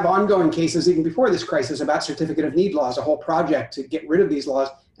we have ongoing cases even before this crisis about certificate of need laws, a whole project to get rid of these laws.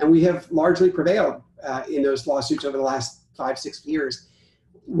 And we have largely prevailed in those lawsuits over the last 5-6 years.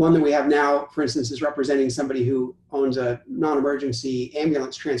 One that we have now, for instance, is representing somebody who owns a non-emergency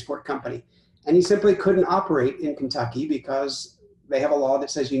ambulance transport company. And he simply couldn't operate in Kentucky because they have a law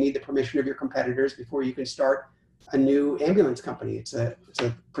that says you need the permission of your competitors before you can start a new ambulance company. It's a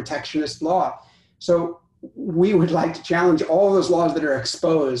protectionist law. So we would like to challenge all those laws that are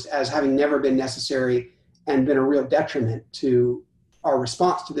exposed as having never been necessary and been a real detriment to our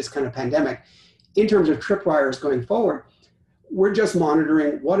response to this kind of pandemic. In terms of tripwires going forward, we're just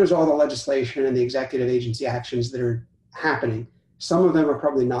monitoring what is all the legislation and the executive agency actions that are happening. Some of them are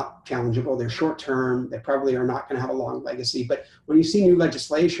probably not challengeable. They're short term. They probably are not going to have a long legacy. But when you see new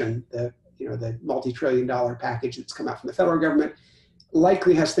legislation, the multi-trillion-dollar package that's come out from the federal government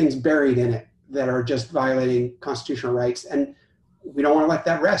likely has things buried in it that are just violating constitutional rights. And we don't want to let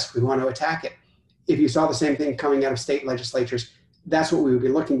that rest. We want to attack it. If you saw the same thing coming out of state legislatures, that's what we would be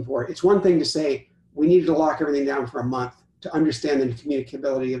looking for. It's one thing to say we needed to lock everything down for a month to understand the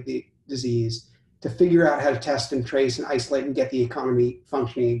communicability of the disease, to figure out how to test and trace and isolate and get the economy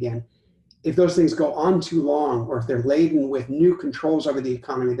functioning again. If those things go on too long, or if they're laden with new controls over the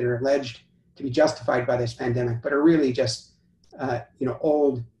economy that are alleged to be justified by this pandemic, but are really just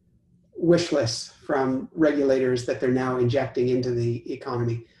old wish lists from regulators that they're now injecting into the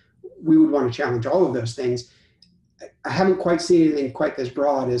economy, we would want to challenge all of those things. I haven't quite seen anything quite as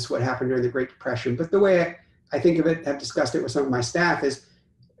broad as what happened during the Great Depression, but the way I think of it, I've discussed it with some of my staff, is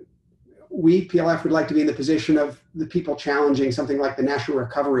we, PLF, would like to be in the position of the people challenging something like the National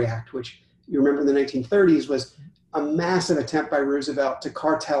Recovery Act, which you remember in the 1930s was a massive attempt by Roosevelt to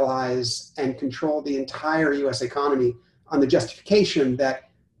cartelize and control the entire US economy on the justification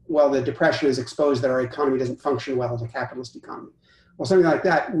that, well, the Depression has exposed that our economy doesn't function well as a capitalist economy. Well, something like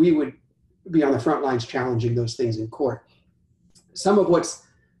that, we would be on the front lines challenging those things in court. Some of what's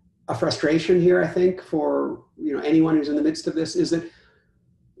a frustration here, I think, for anyone who's in the midst of this is that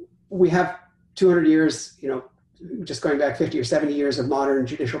we have 200 years, just going back 50 or 70 years of modern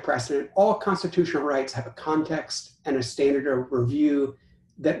judicial precedent. All constitutional rights have a context and a standard of review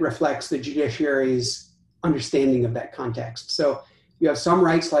that reflects the judiciary's understanding of that context. So you have some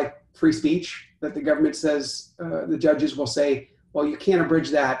rights like free speech that the government says, the judges will say, well, you can't abridge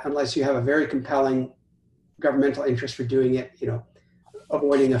that unless you have a very compelling governmental interest for doing it,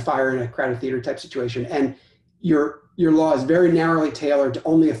 avoiding a fire in a crowded theater type situation. And your law is very narrowly tailored to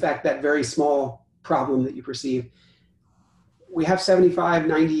only affect that very small problem that you perceive. We have 75,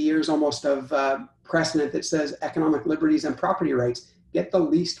 90 years almost of precedent that says economic liberties and property rights get the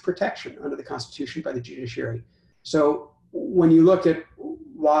least protection under the Constitution by the judiciary. So when you look at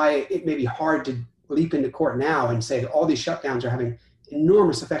why it may be hard to leap into court now and say all these shutdowns are having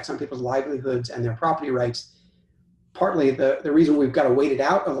enormous effects on people's livelihoods and their property rights, partly the reason we've got to wait it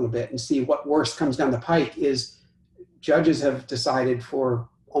out a little bit and see what worse comes down the pike is judges have decided for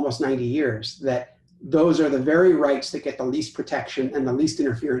almost 90 years that those are the very rights that get the least protection and the least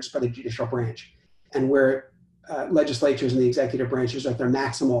interference by the judicial branch, and where legislatures and the executive branches are at their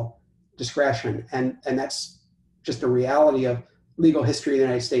maximal discretion. And that's just a reality of legal history of the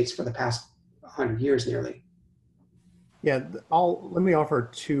United States for the past 100 years nearly. Yeah, let me offer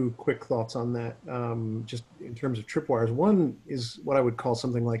two quick thoughts on that, just in terms of tripwires. One is what I would call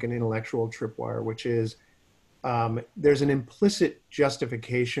something like an intellectual tripwire, which is there's an implicit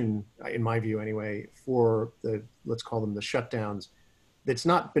justification, in my view anyway, for let's call them the shutdowns, that's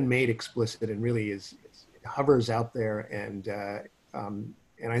not been made explicit and really is hovers out there, and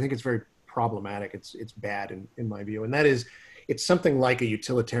I think it's very problematic. It's bad in my view, and that is, it's something like a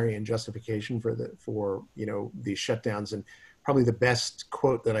utilitarian justification for these shutdowns. And probably the best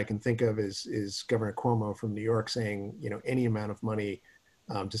quote that I can think of is Governor Cuomo from New York saying, any amount of money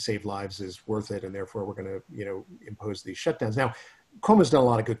to save lives is worth it, and therefore we're going to impose these shutdowns. Now, Cuomo's done a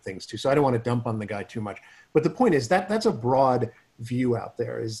lot of good things too, so I don't want to dump on the guy too much. But the point is that's a broad view out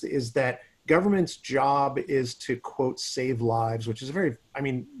there, is that government's job is to, quote, save lives, which is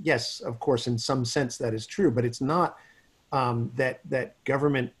yes, of course, in some sense that is true, but it's not that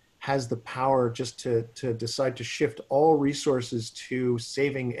government has the power just to decide to shift all resources to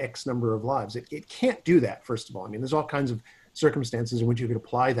saving X number of lives. It can't do that, first of all. There's all kinds of circumstances in which you could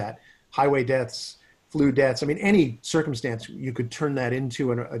apply that. Highway deaths, flu deaths, any circumstance, you could turn that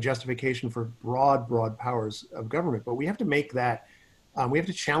into a justification for broad powers of government. But we have to make that, we have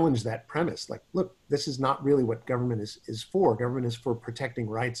to challenge that premise. Like, look, this is not really what government is for. Government is for protecting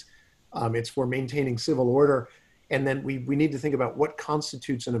rights. It's for maintaining civil order. And then we need to think about what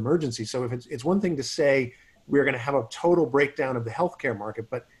constitutes an emergency. So if it's one thing to say we're going to have a total breakdown of the healthcare market,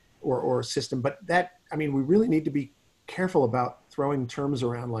 or system, but that, we really need to be careful about throwing terms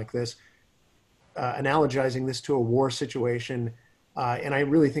around like this, analogizing this to a war situation, and I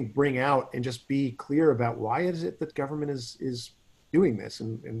really think bring out and just be clear about why is it that government is doing this,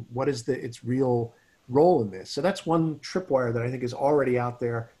 and what is its real role in this. So that's one tripwire that I think is already out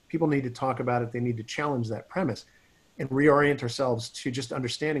there. People need to talk about it. They need to challenge that premise and reorient ourselves to just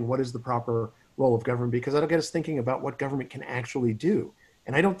understanding what is the proper role of government, because that'll get us thinking about what government can actually do.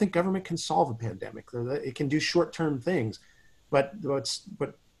 And I don't think government can solve a pandemic. It can do short-term things, but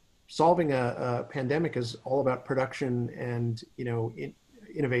solving a pandemic is all about production and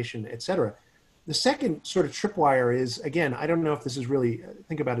innovation, et cetera. The second sort of tripwire is, again, I don't know if this is really,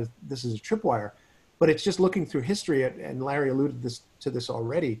 think about it, this is a tripwire, but it's just looking through history, and Larry alluded to this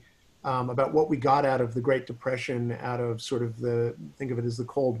already, about what we got out of the Great Depression, out of sort of think of it as the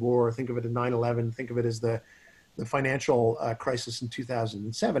Cold War, think of it as 9/11, think of it as the financial crisis in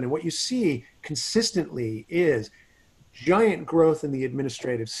 2007. And what you see consistently is giant growth in the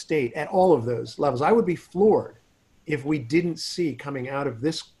administrative state at all of those levels. I would be floored if we didn't see, coming out of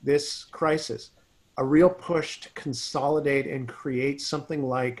this crisis, a real push to consolidate and create something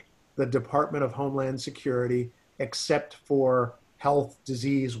like the Department of Homeland Security, except for health,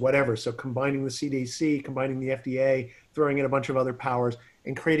 disease, whatever. So combining the CDC, combining the FDA, throwing in a bunch of other powers,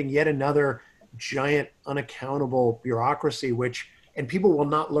 and creating yet another giant unaccountable bureaucracy, and people will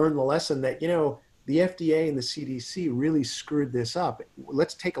not learn the lesson that, the FDA and the CDC really screwed this up.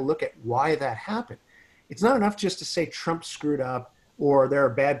 Let's take a look at why that happened. It's not enough just to say Trump screwed up or there are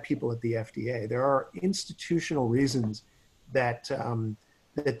bad people at the FDA. There are institutional reasons that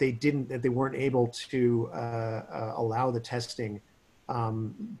they weren't able to allow the testing,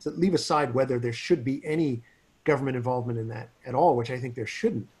 to leave aside whether there should be any government involvement in that at all, which I think there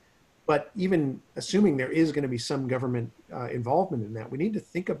shouldn't. But even assuming there is going to be some government involvement in that, we need to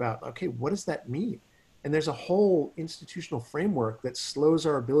think about, okay, what does that mean? And there's a whole institutional framework that slows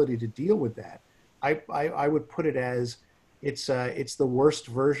our ability to deal with that. I would put it as it's the worst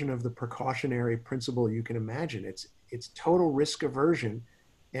version of the precautionary principle you can imagine. It's total risk aversion,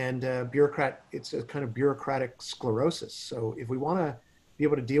 and it's a kind of bureaucratic sclerosis. So if we want to be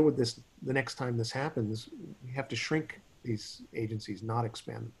able to deal with this the next time this happens, we have to shrink these agencies, not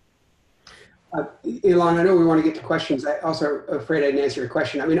expand them. Elon, I know we want to get to questions. I also afraid I didn't answer your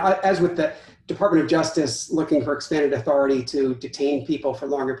question. As with the Department of Justice looking for expanded authority to detain people for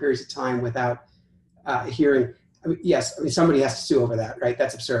longer periods of time without hearing, yes, somebody has to sue over that, right?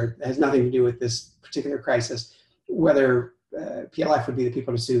 That's absurd. It has nothing to do with this particular crisis. Whether PLF would be the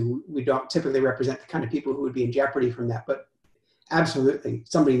people to sue, we don't typically represent the kind of people who would be in jeopardy from that, but absolutely,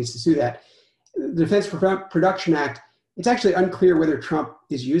 somebody needs to sue that. The Defense Production Act, it's actually unclear whether Trump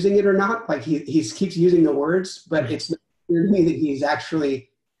is using it or not. Like he keeps using the words, but it's not clear to me that he's actually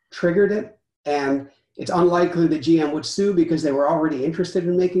triggered it. And it's unlikely that GM would sue because they were already interested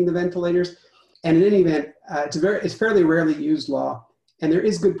in making the ventilators. And in any event, it's fairly rarely used law. And there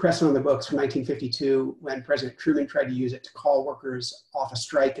is good precedent on the books from 1952 when President Truman tried to use it to call workers off a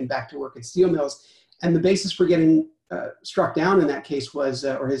strike and back to work at steel mills. And the basis for getting struck down in that case was,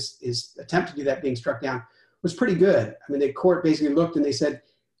 or his attempt to do that being struck down, was pretty good. The court basically looked and they said,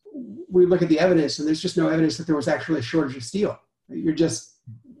 we look at the evidence and there's just no evidence that there was actually a shortage of steel. You're just,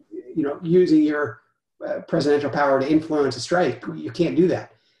 using your presidential power to influence a strike. You can't do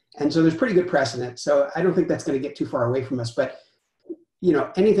that. And so there's pretty good precedent. So I don't think that's going to get too far away from us. But,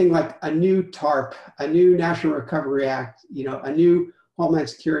 anything like a new TARP, a new National Recovery Act, a new Homeland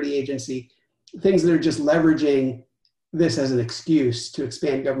Security Agency, things that are just leveraging this as an excuse to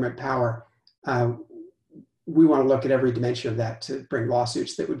expand government power, we want to look at every dimension of that to bring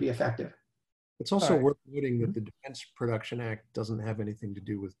lawsuits that would be effective. It's also worth noting that the Defense Production Act doesn't have anything to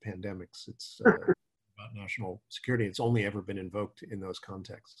do with pandemics. It's about national security. It's only ever been invoked in those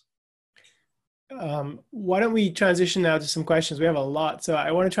contexts. Why don't we transition now to some questions? We have a lot, so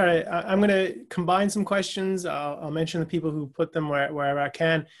I want to try to. I'm going to combine some questions. I'll mention the people who put them wherever I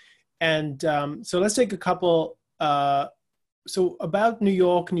can, and so let's take a couple. So about New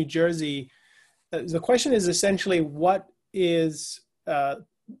York, New Jersey, the question is essentially what's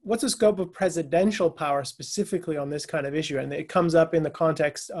the scope of presidential power specifically on this kind of issue? And it comes up in the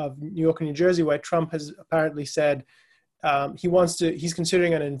context of New York and New Jersey, where Trump has apparently said he's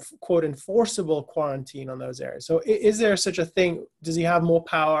considering an quote enforceable quarantine on those areas. So is there such a thing? Does he have more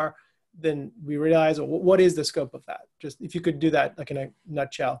power than we realize, or what is the scope of that? Just if you could do that like in a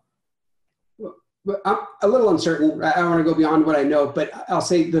nutshell. Well, I'm a little uncertain. I don't want to go beyond what I know, but I'll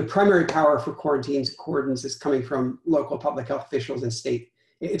say the primary power for quarantines and cordons is coming from local public health officials and state.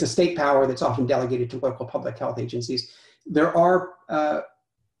 It's a state power that's often delegated to local public health agencies. There are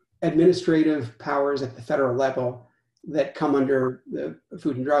administrative powers at the federal level that come under the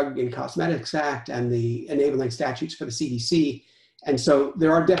Food and Drug and Cosmetics Act and the enabling statutes for the CDC. And so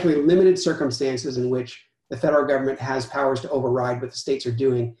there are definitely limited circumstances in which the federal government has powers to override what the states are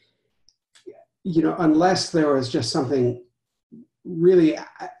doing. You know, unless there was just something really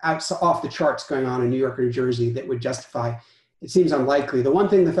off the charts going on in New York or New Jersey that would justify, it seems unlikely. The one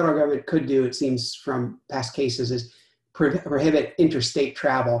thing the federal government could do, it seems from past cases, is prohibit interstate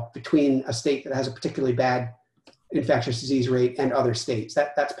travel between a state that has a particularly bad infectious disease rate and other states.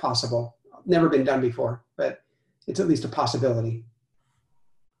 That's possible. Never been done before, but it's at least a possibility.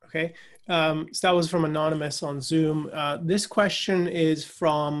 Okay, so that was from Anonymous on Zoom. This question is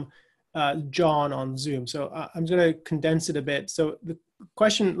from John on Zoom. So I'm going to condense it a bit. So the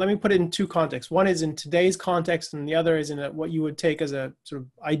question, let me put it in two contexts. One is in today's context, and the other is in what you would take as a sort of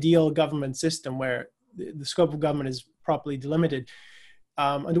ideal government system where the scope of government is properly delimited.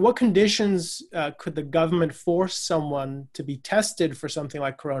 Under what conditions could the government force someone to be tested for something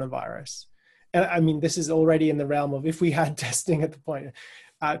like coronavirus? And I mean, this is already in the realm of if we had testing at the point,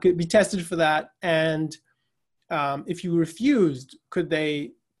 could be tested for that. And if you refused, could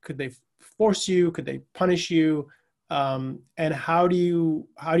they force you? Could they punish you? And how do you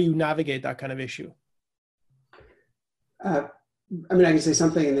navigate that kind of issue? I mean, I can say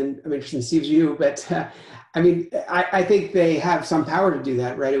something, and then I'm interested in Steve's view. But I mean, I think they have some power to do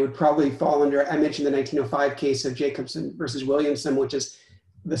that, right? It would probably fall under. I mentioned the 1905 case of Jacobson versus Williamson, which is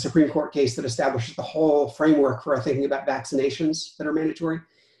the Supreme Court case that establishes the whole framework for thinking about vaccinations that are mandatory.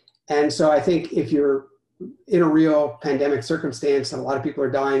 And so I think if you're in a real pandemic circumstance and a lot of people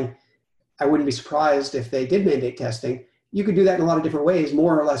are dying, I wouldn't be surprised if they did mandate testing. You could do that in a lot of different ways,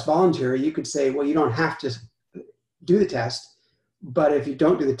 more or less voluntary. You could say, well, you don't have to do the test, but if you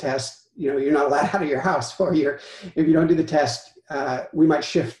don't do the test, you know, you're not allowed out of your house for a year. If you don't do the test, we might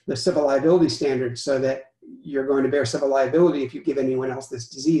shift the civil liability standards so that you're going to bear civil liability if you give anyone else this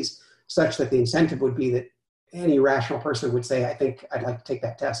disease, such that the incentive would be that any rational person would say, I think I'd like to take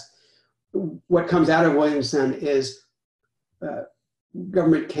that test. What comes out of Williamson is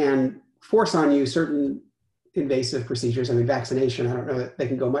government can force on you certain invasive procedures. I mean, vaccination, I don't know that they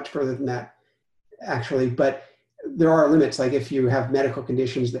can go much further than that, actually, but there are limits, like if you have medical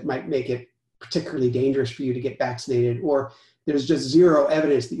conditions that might make it particularly dangerous for you to get vaccinated, or there's just zero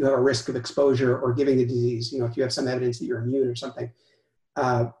evidence that you have a risk of exposure or giving the disease. You know, if you have some evidence that you're immune or something,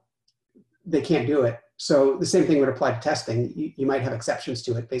 they can't do it. So the same thing would apply to testing. You might have exceptions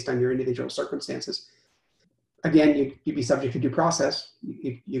to it based on your individual circumstances. Again, you'd be subject to due process.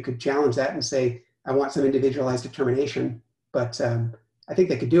 You could challenge that and say, I want some individualized determination, but I think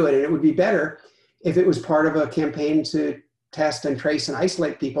they could do it. And it would be better if it was part of a campaign to test and trace and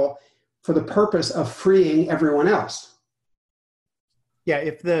isolate people for the purpose of freeing everyone else. Yeah,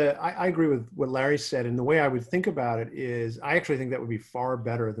 I agree with what Larry said, and the way I would think about it is, I actually think that would be far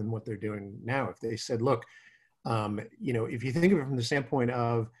better than what they're doing now. If they said, look, you know, if you think of it from the standpoint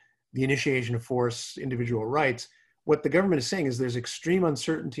of the initiation of force, individual rights, what the government is saying is there's extreme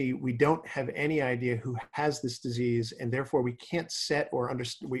uncertainty. We don't have any idea who has this disease, and therefore we can't set or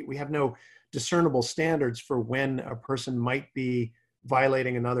understand. We have no discernible standards for when a person might be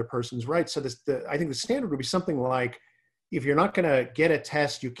violating another person's rights. So I think the standard would be something like, if you're not going to get a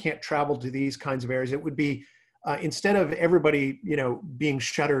test, you can't travel to these kinds of areas. It would be instead of everybody, you know, being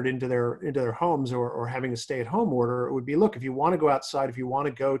shuttered into their homes or having a stay-at-home order, it would be, look, if you want to go outside, if you want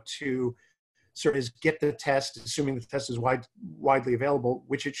to go to is get the test, assuming the test is widely available,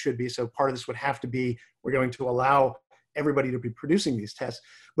 which it should be. So part of this would have to be, we're going to allow everybody to be producing these tests,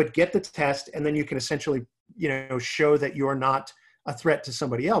 but get the test, and then you can essentially, show that you're not a threat to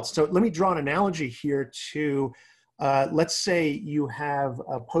somebody else. So let me draw an analogy here to, let's say you have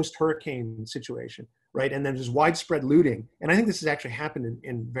a post-hurricane situation, right? And then there's widespread looting. And I think this has actually happened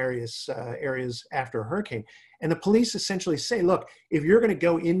in various areas after a hurricane. And the police essentially say, look, if you're going to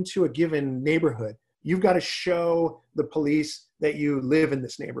go into a given neighborhood, you've got to show the police that you live in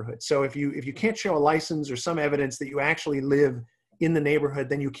this neighborhood. So if you can't show a license or some evidence that you actually live in the neighborhood,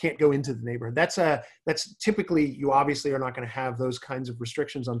 then you can't go into the neighborhood. That's typically, you obviously are not going to have those kinds of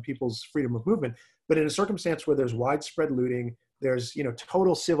restrictions on people's freedom of movement. But in a circumstance where there's widespread looting, there's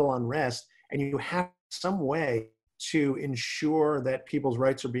total civil unrest, and you have some way to ensure that people's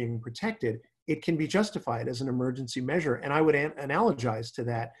rights are being protected, it can be justified as an emergency measure. And I would analogize to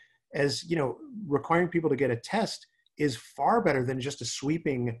that as, requiring people to get a test is far better than just a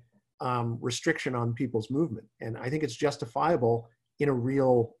sweeping restriction on people's movement. And I think it's justifiable in a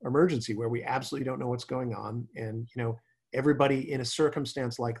real emergency where we absolutely don't know what's going on. And, everybody in a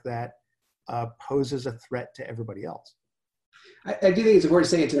circumstance like that poses a threat to everybody else. I do think it's important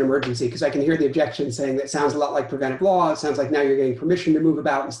to say it's an emergency, because I can hear the objection saying that sounds a lot like preventive law. It sounds like now you're getting permission to move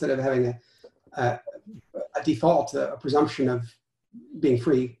about instead of having a default, a presumption of being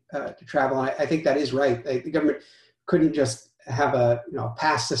free to travel. And I think that is right. The government couldn't just have a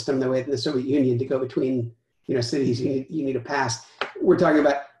pass system the way in the Soviet Union to go between cities. You need a pass. We're talking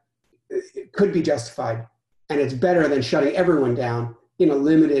about it could be justified, and it's better than shutting everyone down in a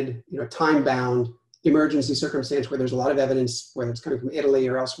limited, time-bound emergency circumstance where there's a lot of evidence, whether it's coming from Italy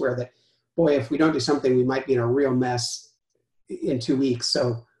or elsewhere, that, boy, if we don't do something, we might be in a real mess in 2 weeks.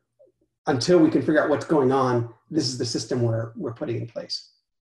 So until we can figure out what's going on, this is the system we're putting in place.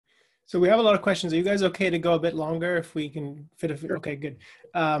 So we have a lot of questions. Are you guys okay to go a bit longer if we can fit it? Okay, good.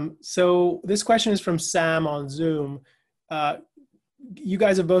 So this question is from Sam on Zoom. You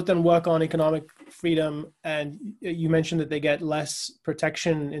guys have both done work on economic freedom, and you mentioned that they get less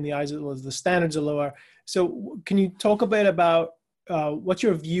protection in the eyes of the standards are lower. So can you talk a bit about what's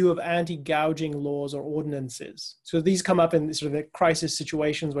your view of anti-gouging laws or ordinances? So these come up in sort of crisis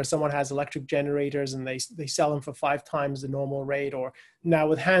situations where someone has electric generators and they sell them for 5 times the normal rate, or now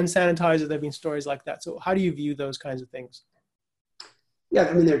with hand sanitizer, there've been stories like that. So how do you view those kinds of things? Yeah,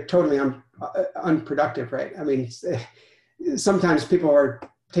 I mean, they're totally unproductive, right? I mean, sometimes people are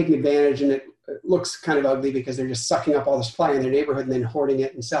taking advantage, and it looks kind of ugly because they're just sucking up all the supply in their neighborhood and then hoarding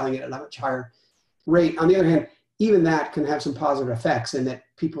it and selling it at a much higher rate. On the other hand, even that can have some positive effects in that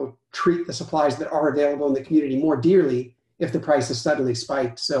people treat the supplies that are available in the community more dearly if the price is suddenly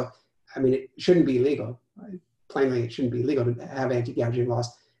spiked. So, I mean, it shouldn't be illegal. Plainly, it shouldn't be illegal to have anti-gouging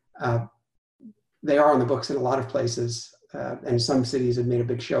laws. They are on the books in a lot of places, and some cities have made a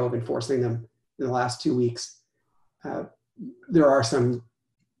big show of enforcing them in the last 2 weeks. There are some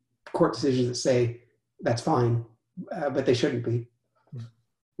court decisions that say that's fine, but they shouldn't be.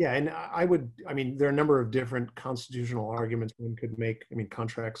 Yeah, and I mean, there are a number of different constitutional arguments one could make. I mean,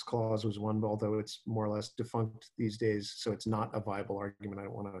 contracts clause was one, although it's more or less defunct these days, so it's not a viable argument. I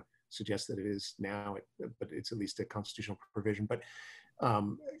don't want to suggest that it is now, but it's at least a constitutional provision. But,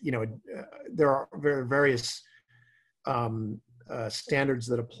 there are various standards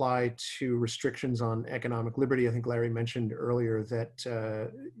that apply to restrictions on economic liberty. I think Larry mentioned earlier that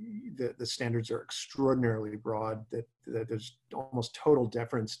the standards are extraordinarily broad, that there's almost total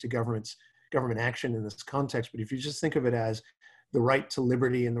deference to government action in this context. But if you just think of it as the right to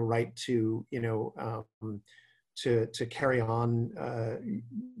liberty and the right to, to carry on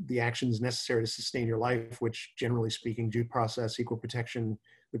the actions necessary to sustain your life, which generally speaking, due process, equal protection,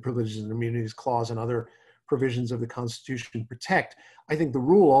 the Privileges and Immunities Clause, and other provisions of the Constitution protect, I think the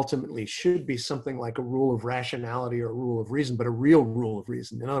rule ultimately should be something like a rule of rationality or a rule of reason, but a real rule of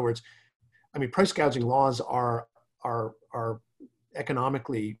reason. In other words, I mean, price gouging laws are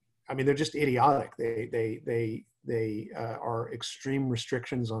economically, I mean, they're just idiotic. They are extreme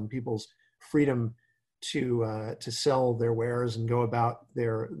restrictions on people's freedom to sell their wares and go about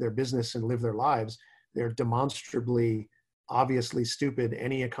their business and live their lives. They're demonstrably, obviously stupid.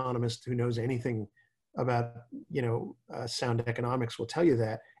 Any economist who knows anything about sound economics will tell you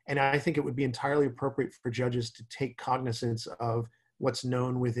that. And I think it would be entirely appropriate for judges to take cognizance of what's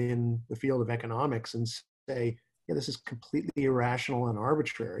known within the field of economics and say, yeah, this is completely irrational and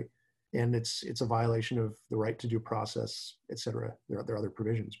arbitrary, and it's a violation of the right to due process, et cetera. There are other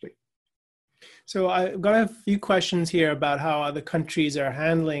provisions, but. So I've got a few questions here about how other countries are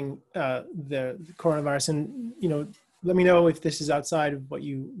handling the coronavirus, and let me know if this is outside of what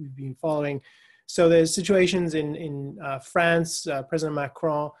you've been following. So there's situations in France. President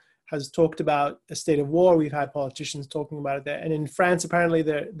Macron has talked about a state of war. We've had politicians talking about it there. And in France, apparently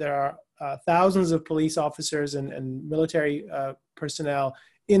there are thousands of police officers and military personnel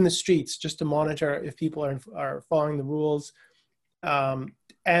in the streets just to monitor if people are following the rules.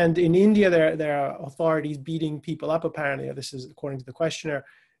 And in India, there are authorities beating people up, apparently. This is according to the questionnaire,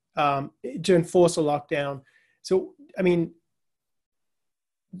 to enforce a lockdown. So, I mean,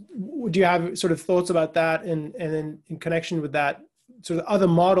 do you have sort of thoughts about that? And then in connection with that, sort of other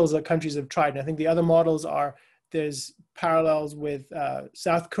models that countries have tried. And I think the other models are, there's parallels with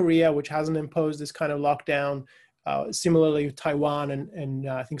South Korea, which hasn't imposed this kind of lockdown. Similarly, Taiwan and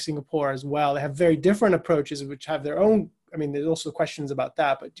I think Singapore as well. They have very different approaches, which have their own. I mean, there's also questions about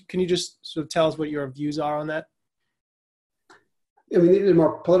that. But can you just sort of tell us what your views are on that? I mean, these are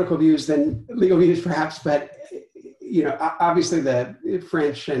more political views than legal views, perhaps. But you know, obviously, the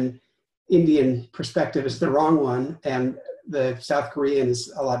French and Indian perspective is the wrong one, and the South Korean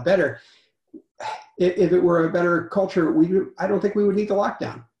is a lot better. If it were a better culture, I don't think we would need the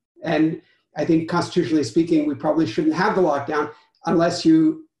lockdown. And I think constitutionally speaking, we probably shouldn't have the lockdown unless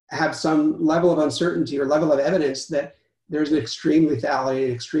you have some level of uncertainty or level of evidence that there's an extreme lethality,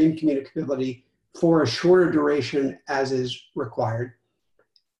 an extreme communicability for a shorter duration as is required.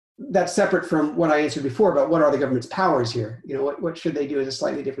 That's separate from what I answered before about what are the government's powers here. You know, what should they do is a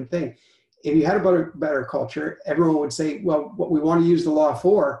slightly different thing. If you had a better culture, everyone would say, well, what we want to use the law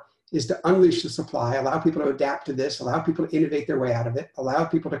for is to unleash the supply, allow people to adapt to this, allow people to innovate their way out of it, allow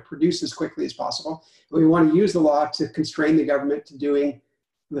people to produce as quickly as possible. And we want to use the law to constrain the government to doing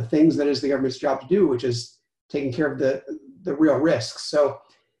the things that is the government's job to do, which is taking care of the real risks. So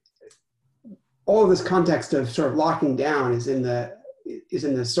all of this context of sort of locking down is in the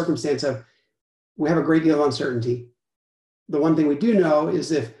circumstance of we have a great deal of uncertainty. The one thing we do know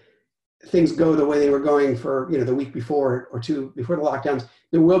is if things go the way they were going for, you know, the week before or two before the lockdowns,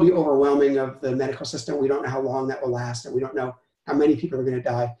 there will be overwhelming of the medical system. We don't know how long that will last, and we don't know how many people are going to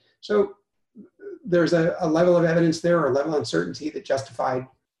die. So there's a level of evidence there, or a level of uncertainty that justified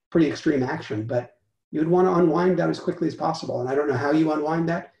pretty extreme action, but you'd want to unwind that as quickly as possible. And I don't know how you unwind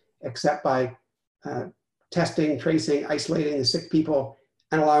that except by testing, tracing, isolating the sick people,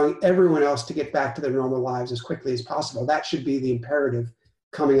 and allowing everyone else to get back to their normal lives as quickly as possible. That should be the imperative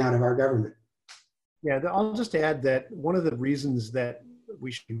coming out of our government. Yeah, I'll just add that one of the reasons that we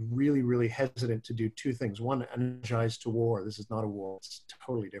should be really, really hesitant to do two things. One, analogize to war. This is not a war, it's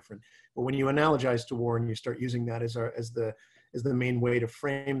totally different. But when you analogize to war and you start using that as the main way to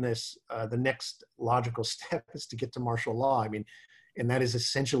frame this, the next logical step is to get to martial law. I mean, and that is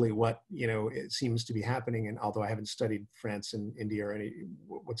essentially what, you know, it seems to be happening. And although I haven't studied France and India or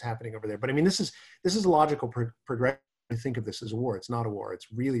what's happening over there, but I mean, this is a logical progression to think of this as a war. It's not a war. It's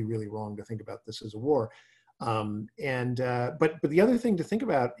really, really wrong to think about this as a war. But the other thing to think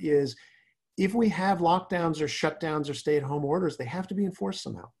about is if we have lockdowns or shutdowns or stay-at-home orders, they have to be enforced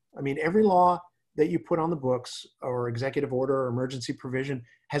somehow. I mean, every law that you put on the books or executive order or emergency provision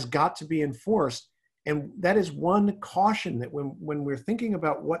has got to be enforced. And that is one caution that when we're thinking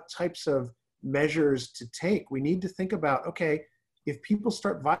about what types of measures to take, we need to think about, okay, if people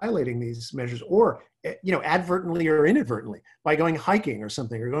start violating these measures or, you know, advertently or inadvertently by going hiking or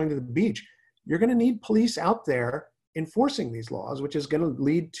something or going to the beach, you're going to need police out there enforcing these laws, which is going to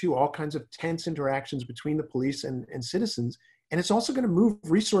lead to all kinds of tense interactions between the police and citizens. And it's also going to move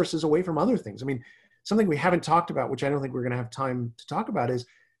resources away from other things. I mean, something we haven't talked about, which I don't think we're going to have time to talk about, is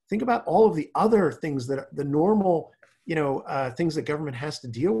think about all of the other things that are the normal, you know, things that government has to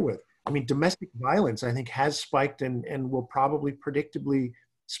deal with. I mean, domestic violence, I think, has spiked and will probably predictably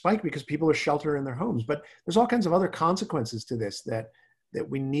spike because people are sheltered in their homes. But there's all kinds of other consequences to this that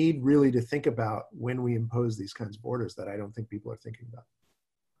we need really to think about when we impose these kinds of orders that I don't think people are thinking about.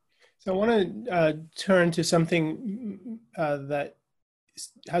 So I want to turn to something that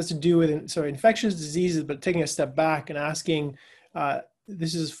has to do with infectious diseases, but taking a step back and asking,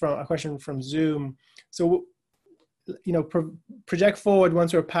 this is from a question from Zoom. So, you know, project forward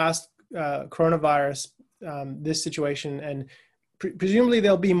once we're past coronavirus, this situation, and presumably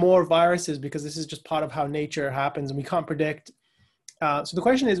there'll be more viruses because this is just part of how nature happens and we can't predict. So the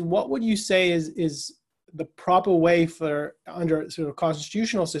question is, what would you say is the proper way for, under sort of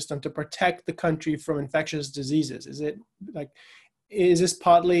constitutional system, to protect the country from infectious diseases? Is it like, is this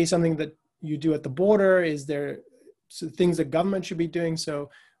partly something that you do at the border? Is there things that government should be doing? So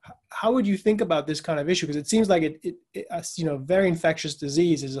how would you think about this kind of issue? Because it seems like it you know, very infectious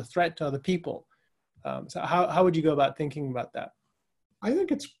disease is a threat to other people. So how would you go about thinking about that? I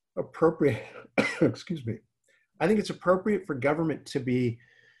think it's appropriate, excuse me. I think it's appropriate for government to be,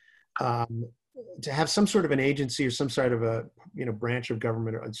 to have some sort of an agency or some sort of a, branch of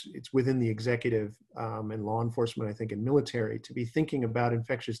government. It's within the executive and law enforcement, I think, and military, to be thinking about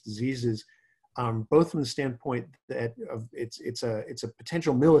infectious diseases, both from the standpoint that it's a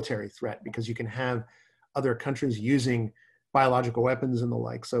potential military threat, because you can have other countries using biological weapons and the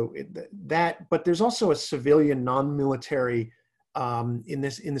like. So but there's also a civilian, non-military, in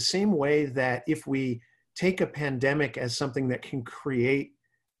the same way that if we take a pandemic as something that can create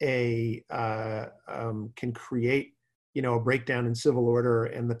a breakdown in civil order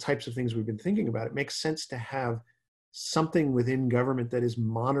and the types of things we've been thinking about, it makes sense to have something within government that is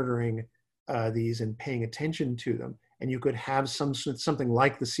monitoring these and paying attention to them. And you could have something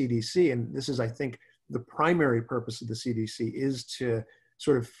like the CDC, and this is, I think, the primary purpose of the CDC is to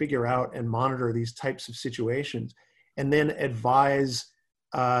sort of figure out and monitor these types of situations, and then advise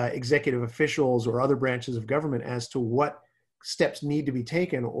executive officials or other branches of government as to what steps need to be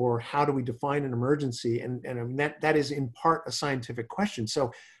taken, or how do we define an emergency. And I mean, that is in part a scientific question.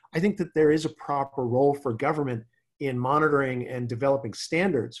 So I think that there is a proper role for government in monitoring and developing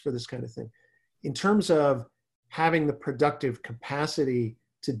standards for this kind of thing. In terms of having the productive capacity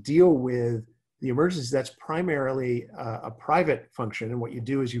to deal with the emergencies, that's primarily a private function. And what you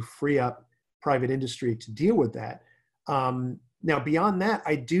do is you free up private industry to deal with that. Now, beyond that,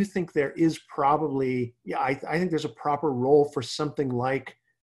 I do think there is probably, I think there's a proper role for something like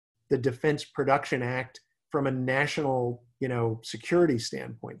the Defense Production Act from a national, security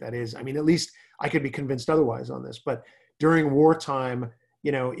standpoint. That is, I mean, at least I could be convinced otherwise on this, but during wartime,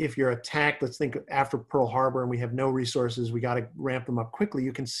 if you're attacked, let's think after Pearl Harbor and we have no resources, we got to ramp them up quickly.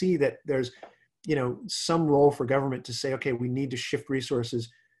 You can see that there's, some role for government to say, okay, we need to shift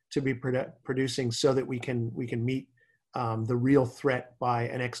resources to be producing so that we can meet the real threat by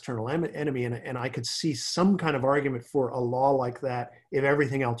an external enemy. And I could see some kind of argument for a law like that if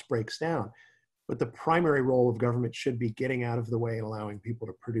everything else breaks down. But the primary role of government should be getting out of the way and allowing people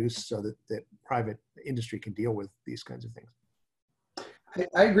to produce so that private industry can deal with these kinds of things.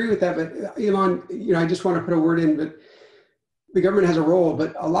 I agree with that, but Elon, I just want to put a word in, but the government has a role,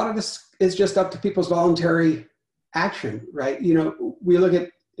 but a lot of this is just up to people's voluntary action, right? We look at,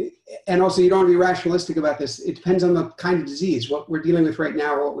 and also you don't want to be rationalistic about this. It depends on the kind of disease. What we're dealing with right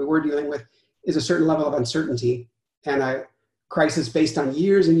now, or what we were dealing with, is a certain level of uncertainty and a crisis based on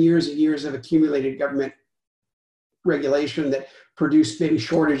years and years and years of accumulated government regulation that produced maybe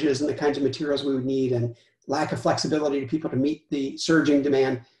shortages in the kinds of materials we would need and lack of flexibility to people to meet the surging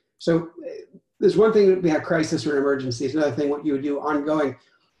demand. So there's one thing that we have crisis or emergency. It's another thing what you would do ongoing.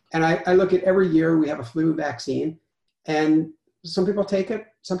 And I look at every year we have a flu vaccine, and some people take it,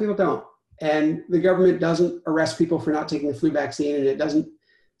 some people don't. And the government doesn't arrest people for not taking the flu vaccine, and it doesn't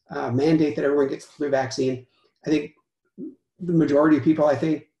mandate that everyone gets the flu vaccine. I think the majority of people,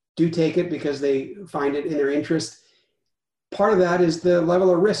 do take it because they find it in their interest. Part of that is the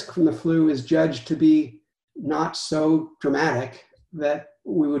level of risk from the flu is judged to be not so dramatic that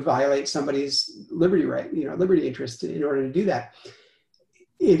we would violate somebody's liberty right, liberty interest in order to do that.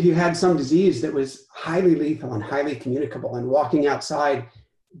 If you had some disease that was highly lethal and highly communicable, and walking outside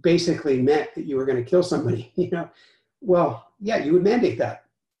basically meant that you were going to kill somebody, well, yeah, you would mandate that.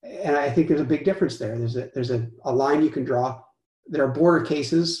 And I think there's a big difference there. There's a line you can draw. There are border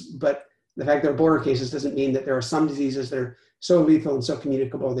cases, but the fact there are border cases doesn't mean that there are some diseases that are so lethal and so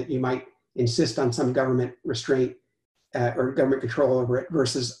communicable that you might insist on some government restraint or government control over it,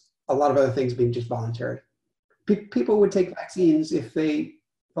 versus a lot of other things being just voluntary. People would take vaccines if they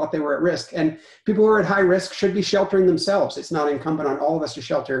thought they were at risk, and people who are at high risk should be sheltering themselves. It's not incumbent on all of us to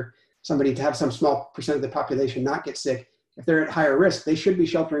shelter somebody, to have some small percent of the population not get sick. If they're at higher risk, they should be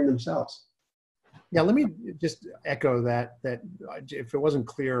sheltering themselves. Yeah, let me just echo that if it wasn't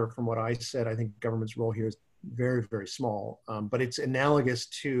clear from what I said, I think government's role here is very, very small, but it's analogous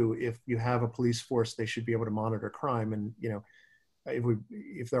to if you have a police force, they should be able to monitor crime. And,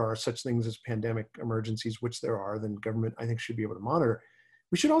 if there are such things as pandemic emergencies, which there are, then government, I think, should be able to monitor.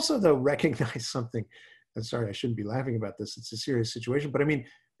 We should also, though, recognize something. I'm sorry, I shouldn't be laughing about this. It's a serious situation, but I mean,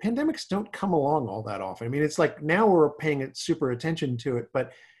 pandemics don't come along all that often. I mean, it's like now we're paying super attention to it,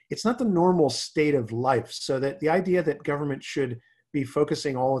 but it's not the normal state of life. So that the idea that government should be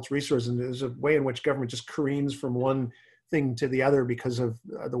focusing all its resources, and there's a way in which government just careens from one thing to the other because of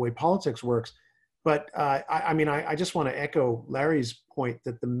the way politics works. But I just want to echo Larry's point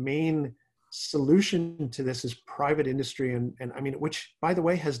that the main solution to this is private industry, and I mean, which, by the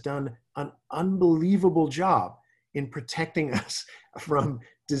way, has done an unbelievable job in protecting us from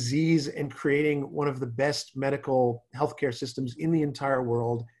disease and creating one of the best medical healthcare systems in the entire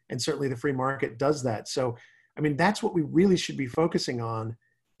world. And certainly the free market does that. So I mean, that's what we really should be focusing on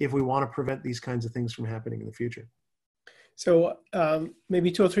if we want to prevent these kinds of things from happening in the future. So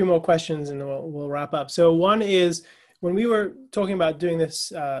maybe 2 or 3 more questions and we'll wrap up. So one is, when we were talking about doing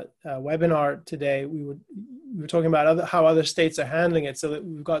this webinar today, we were talking about how other states are handling it. So that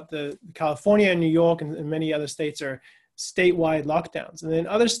we've got the California and New York and many other states are statewide lockdowns. And then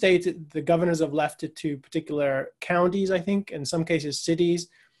other states, the governors have left it to particular counties, I think, in some cases cities.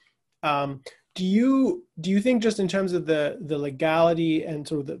 Do you think, just in terms of the legality and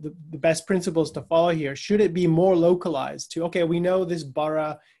sort of the best principles to follow here, should it be more localized to, okay, we know this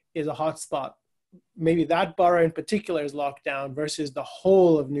borough is a hotspot, maybe that borough in particular is locked down versus the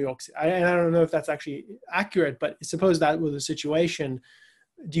whole of New York City? And I don't know if that's actually accurate, but suppose that was the situation.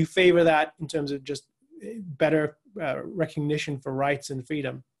 Do you favor that in terms of just better recognition for rights and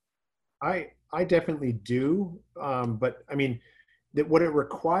freedom? I definitely do. But I mean, that what it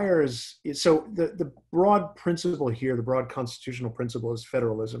requires is, so the broad principle here, the broad constitutional principle is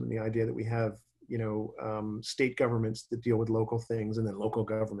federalism, and the idea that we have, state governments that deal with local things, and then local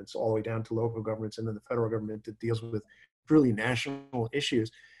governments all the way down to local governments, and then the federal government that deals with really national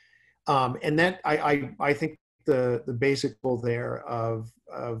issues. And that I think the basic goal there of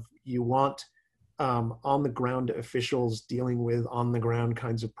you want on the ground officials dealing with on the ground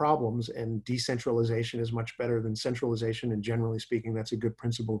kinds of problems, and decentralization is much better than centralization. And generally speaking, that's a good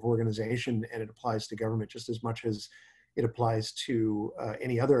principle of organization, and it applies to government just as much as it applies to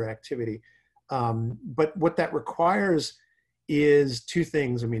any other activity. But what that requires is 2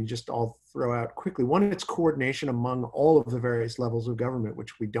 things. I mean, just I'll throw out quickly. One, it's coordination among all of the various levels of government,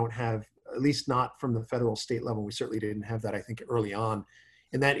 which we don't have, at least not from the federal state level. We certainly didn't have that, I think, early on.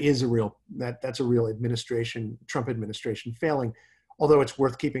 And that is that's a real Trump administration failing. Although it's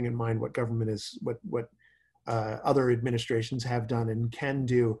worth keeping in mind what government is, what other administrations have done and can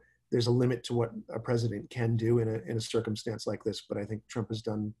do. There's a limit to what a president can do in a circumstance like this. But I think Trump has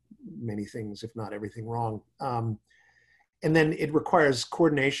done many things, if not everything, wrong. And then it requires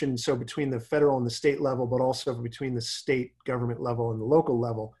coordination, so between the federal and the state level, but also between the state government level and the local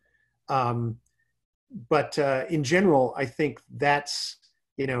level. But in general, I think that's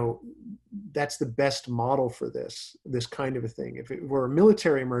the best model for this kind of a thing. If it were a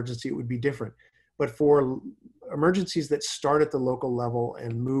military emergency, it would be different. But for emergencies that start at the local level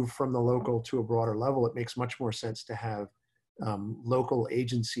and move from the local to a broader level, it makes much more sense to have local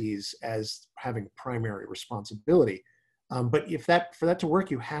agencies as having primary responsibility. But for that to work,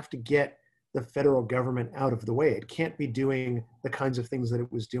 you have to get the federal government out of the way. It can't be doing the kinds of things that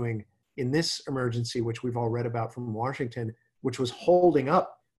it was doing in this emergency, which we've all read about from Washington, which was holding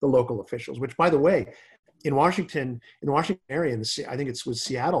up the local officials, which, by the way, in Washington area, I think it was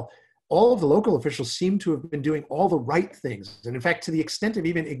Seattle, all of the local officials seem to have been doing all the right things. And in fact, to the extent of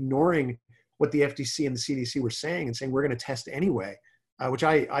even ignoring what the FTC and the CDC were saying and saying, we're going to test anyway, which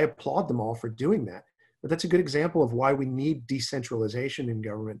I applaud them all for doing that. But that's a good example of why we need decentralization in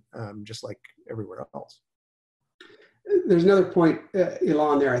government, just like everywhere else. There's another point,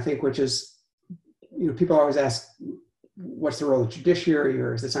 Ilan, there, I think, which is, people always ask, what's the role of the judiciary,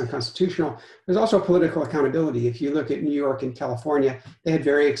 or is this unconstitutional? There's also political accountability. If you look at New York and California, they had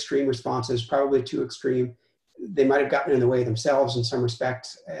very extreme responses, probably too extreme. They might have gotten in the way themselves in some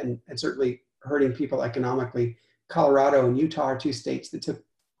respect, and certainly hurting people economically. Colorado and Utah are 2 states that took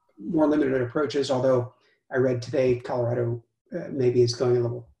more limited approaches, although I read today Colorado maybe is going a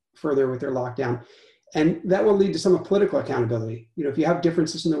little further with their lockdown. And that will lead to some political accountability. If you have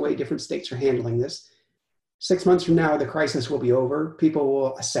differences in the way different states are handling this, 6 months from now, the crisis will be over. People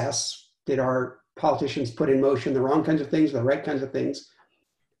will assess, did our politicians put in motion the wrong kinds of things, the right kinds of things?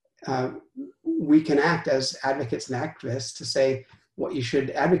 We can act as advocates and activists to say what you should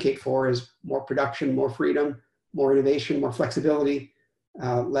advocate for is more production, more freedom, more innovation, more flexibility,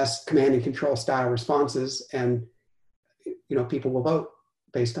 less command and control style responses. And, people will vote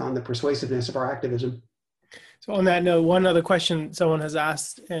based on the persuasiveness of our activism. So on that note, one other question someone has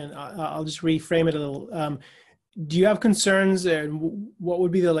asked, and I'll just reframe it a little. Do you have concerns, and what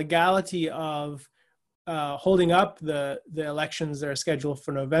would be the legality of holding up the elections that are scheduled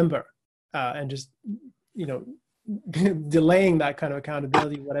for November, and just, delaying that kind of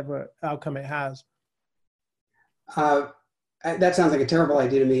accountability, whatever outcome it has? That sounds like a terrible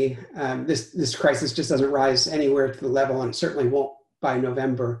idea to me. This crisis just doesn't rise anywhere to the level, and it certainly won't by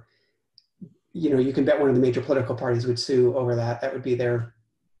November. You can bet one of the major political parties would sue over that. That would be their,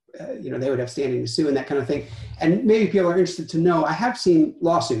 they would have standing to sue and that kind of thing. And maybe people are interested to know, I have seen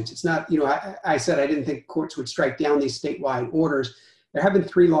lawsuits. It's not, I said I didn't think courts would strike down these statewide orders. There have been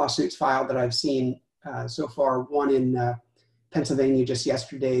 3 lawsuits filed that I've seen so far. One in Pennsylvania just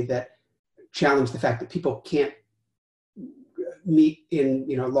yesterday that challenge the fact that people can't meet in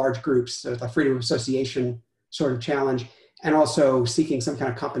large groups, so the freedom of association sort of challenge, and also seeking some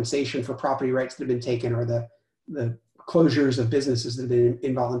kind of compensation for property rights that have been taken, or the closures of businesses that have been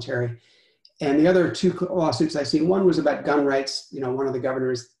involuntary. And the other two lawsuits I've seen, one was about gun rights. One of the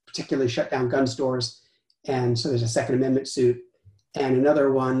governors particularly shut down gun stores, and so there's a Second Amendment suit. And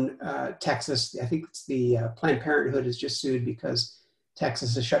another one, Texas, I think it's the Planned Parenthood is just sued because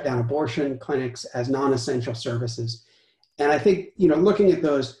Texas has shut down abortion clinics as non-essential services. And I think, looking at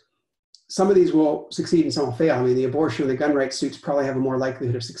those, some of these will succeed and some will fail. I mean, the abortion and the gun rights suits probably have a more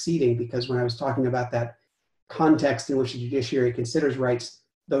likelihood of succeeding, because when I was talking about that context in which the judiciary considers rights,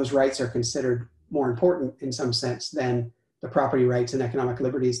 those rights are considered more important in some sense than the property rights and economic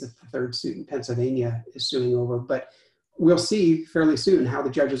liberties that the third suit in Pennsylvania is suing over. But we'll see fairly soon how the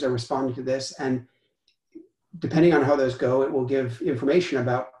judges are responding to this. And depending on how those go, it will give information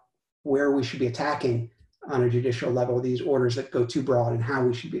about where we should be attacking on a judicial level these orders that go too broad and how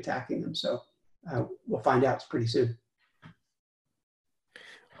we should be attacking them. So we'll find out pretty soon.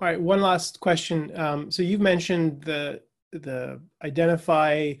 All right, one last question. So you've mentioned the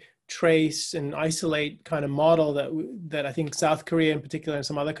identify, trace, and isolate kind of model that I think South Korea in particular and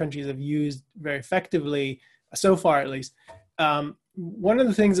some other countries have used very effectively, so far at least. One of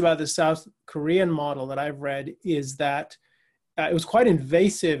the things about the South Korean model that I've read is that it was quite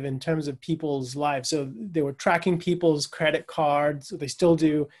invasive in terms of people's lives. So they were tracking people's credit cards, they still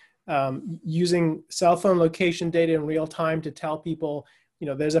do, using cell phone location data in real time to tell people,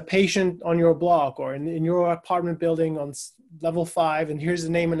 there's a patient on your block or in your apartment building on level 5, and here's the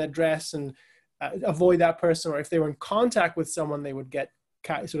name and address, and avoid that person. Or if they were in contact with someone, they would get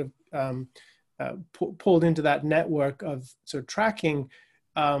sort of pulled into that network of sort of tracking.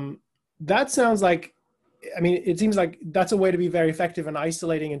 That sounds like, it seems like that's a way to be very effective in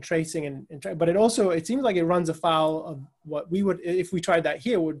isolating and tracing, but it seems like it runs afoul of what we would, if we tried that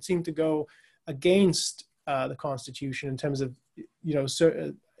here, would seem to go against the Constitution in terms of,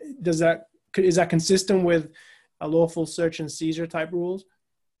 is that consistent with a lawful search and seizure type rules?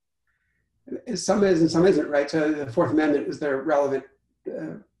 Some is and some isn't, right? So the Fourth Amendment is the relevant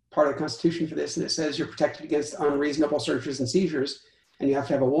part of the Constitution for this, and it says you're protected against unreasonable searches and seizures, and you have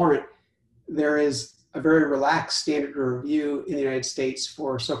to have a warrant. There is a very relaxed standard of review in the United States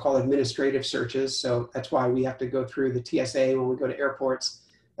for so-called administrative searches. So that's why we have to go through the TSA when we go to airports.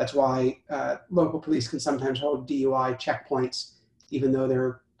 That's why local police can sometimes hold DUI checkpoints, even though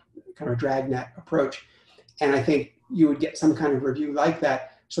they're kind of a dragnet approach. And I think you would get some kind of review like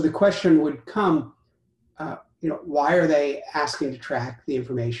that. So the question would come, why are they asking to track the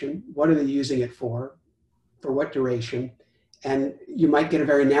information? What are they using it for what duration? And you might get a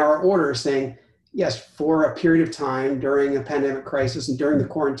very narrow order saying, yes, for a period of time during a pandemic crisis and during the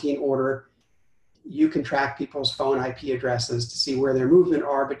quarantine order, you can track people's phone IP addresses to see where their movement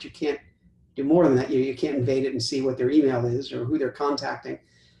are, but you can't do more than that. You can't invade it and see what their email is or who they're contacting.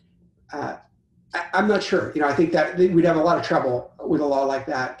 I'm not sure. I think that we'd have a lot of trouble with a law like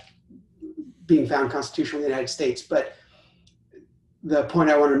that being found constitutional in the United States. But the point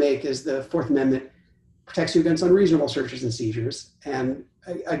I want to make is the Fourth Amendment protects you against unreasonable searches and seizures. And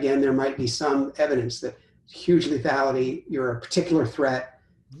again, there might be some evidence that huge lethality, you're a particular threat.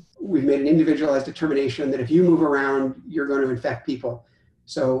 We've made an individualized determination that if you move around, you're going to infect people.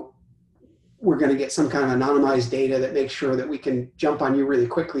 So we're going to get some kind of anonymized data that makes sure that we can jump on you really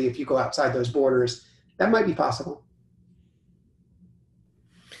quickly if you go outside those borders. That might be possible.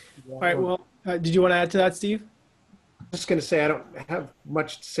 All right. Well, did you want to add to that, Steve? I'm just going to say I don't have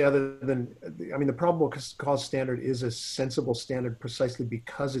much to say other than, the probable cause standard is a sensible standard precisely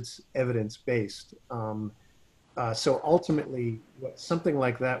because it's evidence-based. So ultimately, something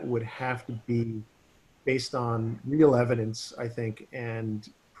like that would have to be based on real evidence, I think, and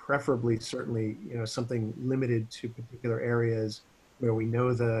preferably, certainly, something limited to particular areas where we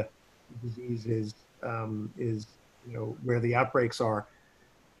know the disease is where the outbreaks are.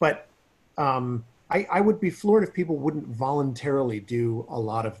 But I would be floored if people wouldn't voluntarily do a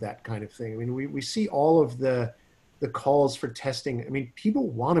lot of that kind of thing. We see all of the calls for testing. People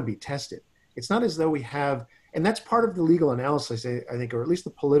want to be tested. It's not as though we have, and that's part of the legal analysis, I think, or at least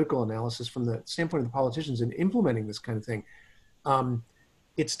the political analysis from the standpoint of the politicians in implementing this kind of thing.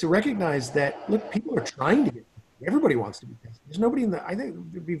 It's to recognize that, look, people are trying to get tested. Everybody wants to be tested. There's nobody I think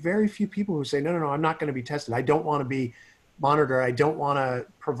there'd be very few people who say, no, I'm not going to be tested. I don't want to be monitored. I don't want to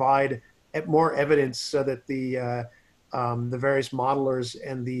provide more evidence so that the various modelers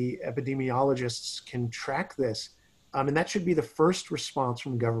and the epidemiologists can track this. And that should be the first response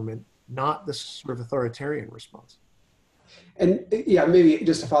from government, not the sort of authoritarian response. And yeah, maybe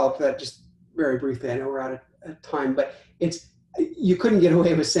just to follow up to that, just very briefly, I know we're out of time, but you couldn't get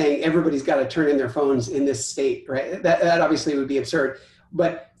away with saying everybody's got to turn in their phones in this state, right? That obviously would be absurd.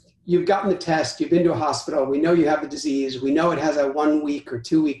 But you've gotten the test, you've been to a hospital, we know you have the disease, we know it has a 1 week or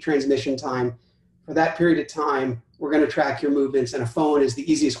 2 week transmission time. For that period of time, we're going to track your movements, and a phone is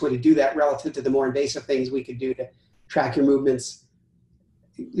the easiest way to do that relative to the more invasive things we could do to track your movements.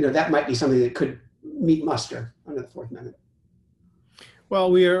 That might be something that could meet muster under the Fourth Amendment.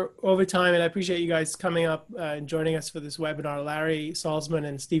 Well, we are over time, and I appreciate you guys coming up and joining us for this webinar. Larry Salzman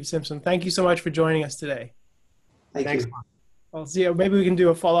and Steve Simpson, thank you so much for joining us today. Thanks. I'll see. Maybe we can do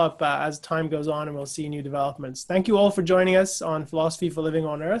a follow-up as time goes on, and we'll see new developments. Thank you all for joining us on Philosophy for Living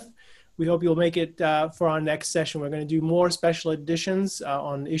on Earth. We hope you'll make it for our next session. We're going to do more special editions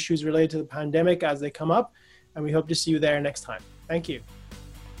on issues related to the pandemic as they come up, and we hope to see you there next time. Thank you.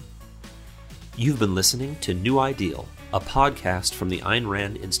 You've been listening to New Ideal, a podcast from the Ayn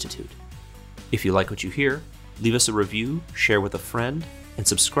Rand Institute. If you like what you hear, leave us a review, share with a friend, and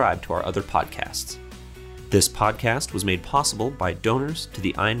subscribe to our other podcasts. This podcast was made possible by donors to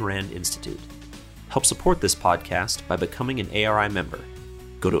the Ayn Rand Institute. Help support this podcast by becoming an ARI member.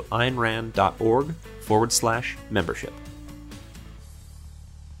 Go to aynrand.org/membership.